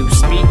in new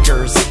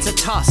speakers. It's a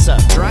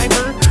toss-up,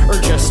 driver or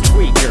just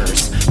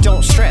tweakers.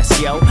 Don't stress,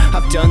 yo,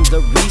 I've done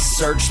the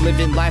research.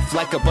 Living life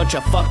like a bunch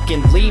of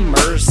fucking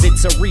lemurs.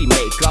 It's a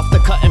remake, off the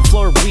cutting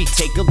floor we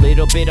take a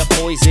little bit of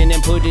poison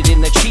and put it in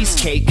the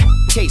cheesecake.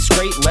 Tastes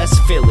great, less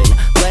filling,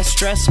 less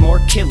stress, more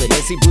killing.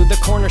 As he blew the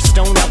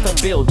cornerstone out the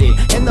building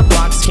and the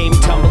blocks came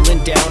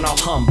tumbling down all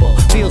humble.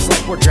 Feels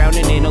like we're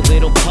drowning in a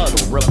little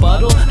puddle.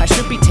 Rebuttal, I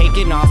should be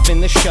taking off in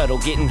the shuttle,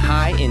 getting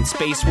high in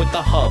space with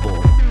the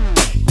Hubble.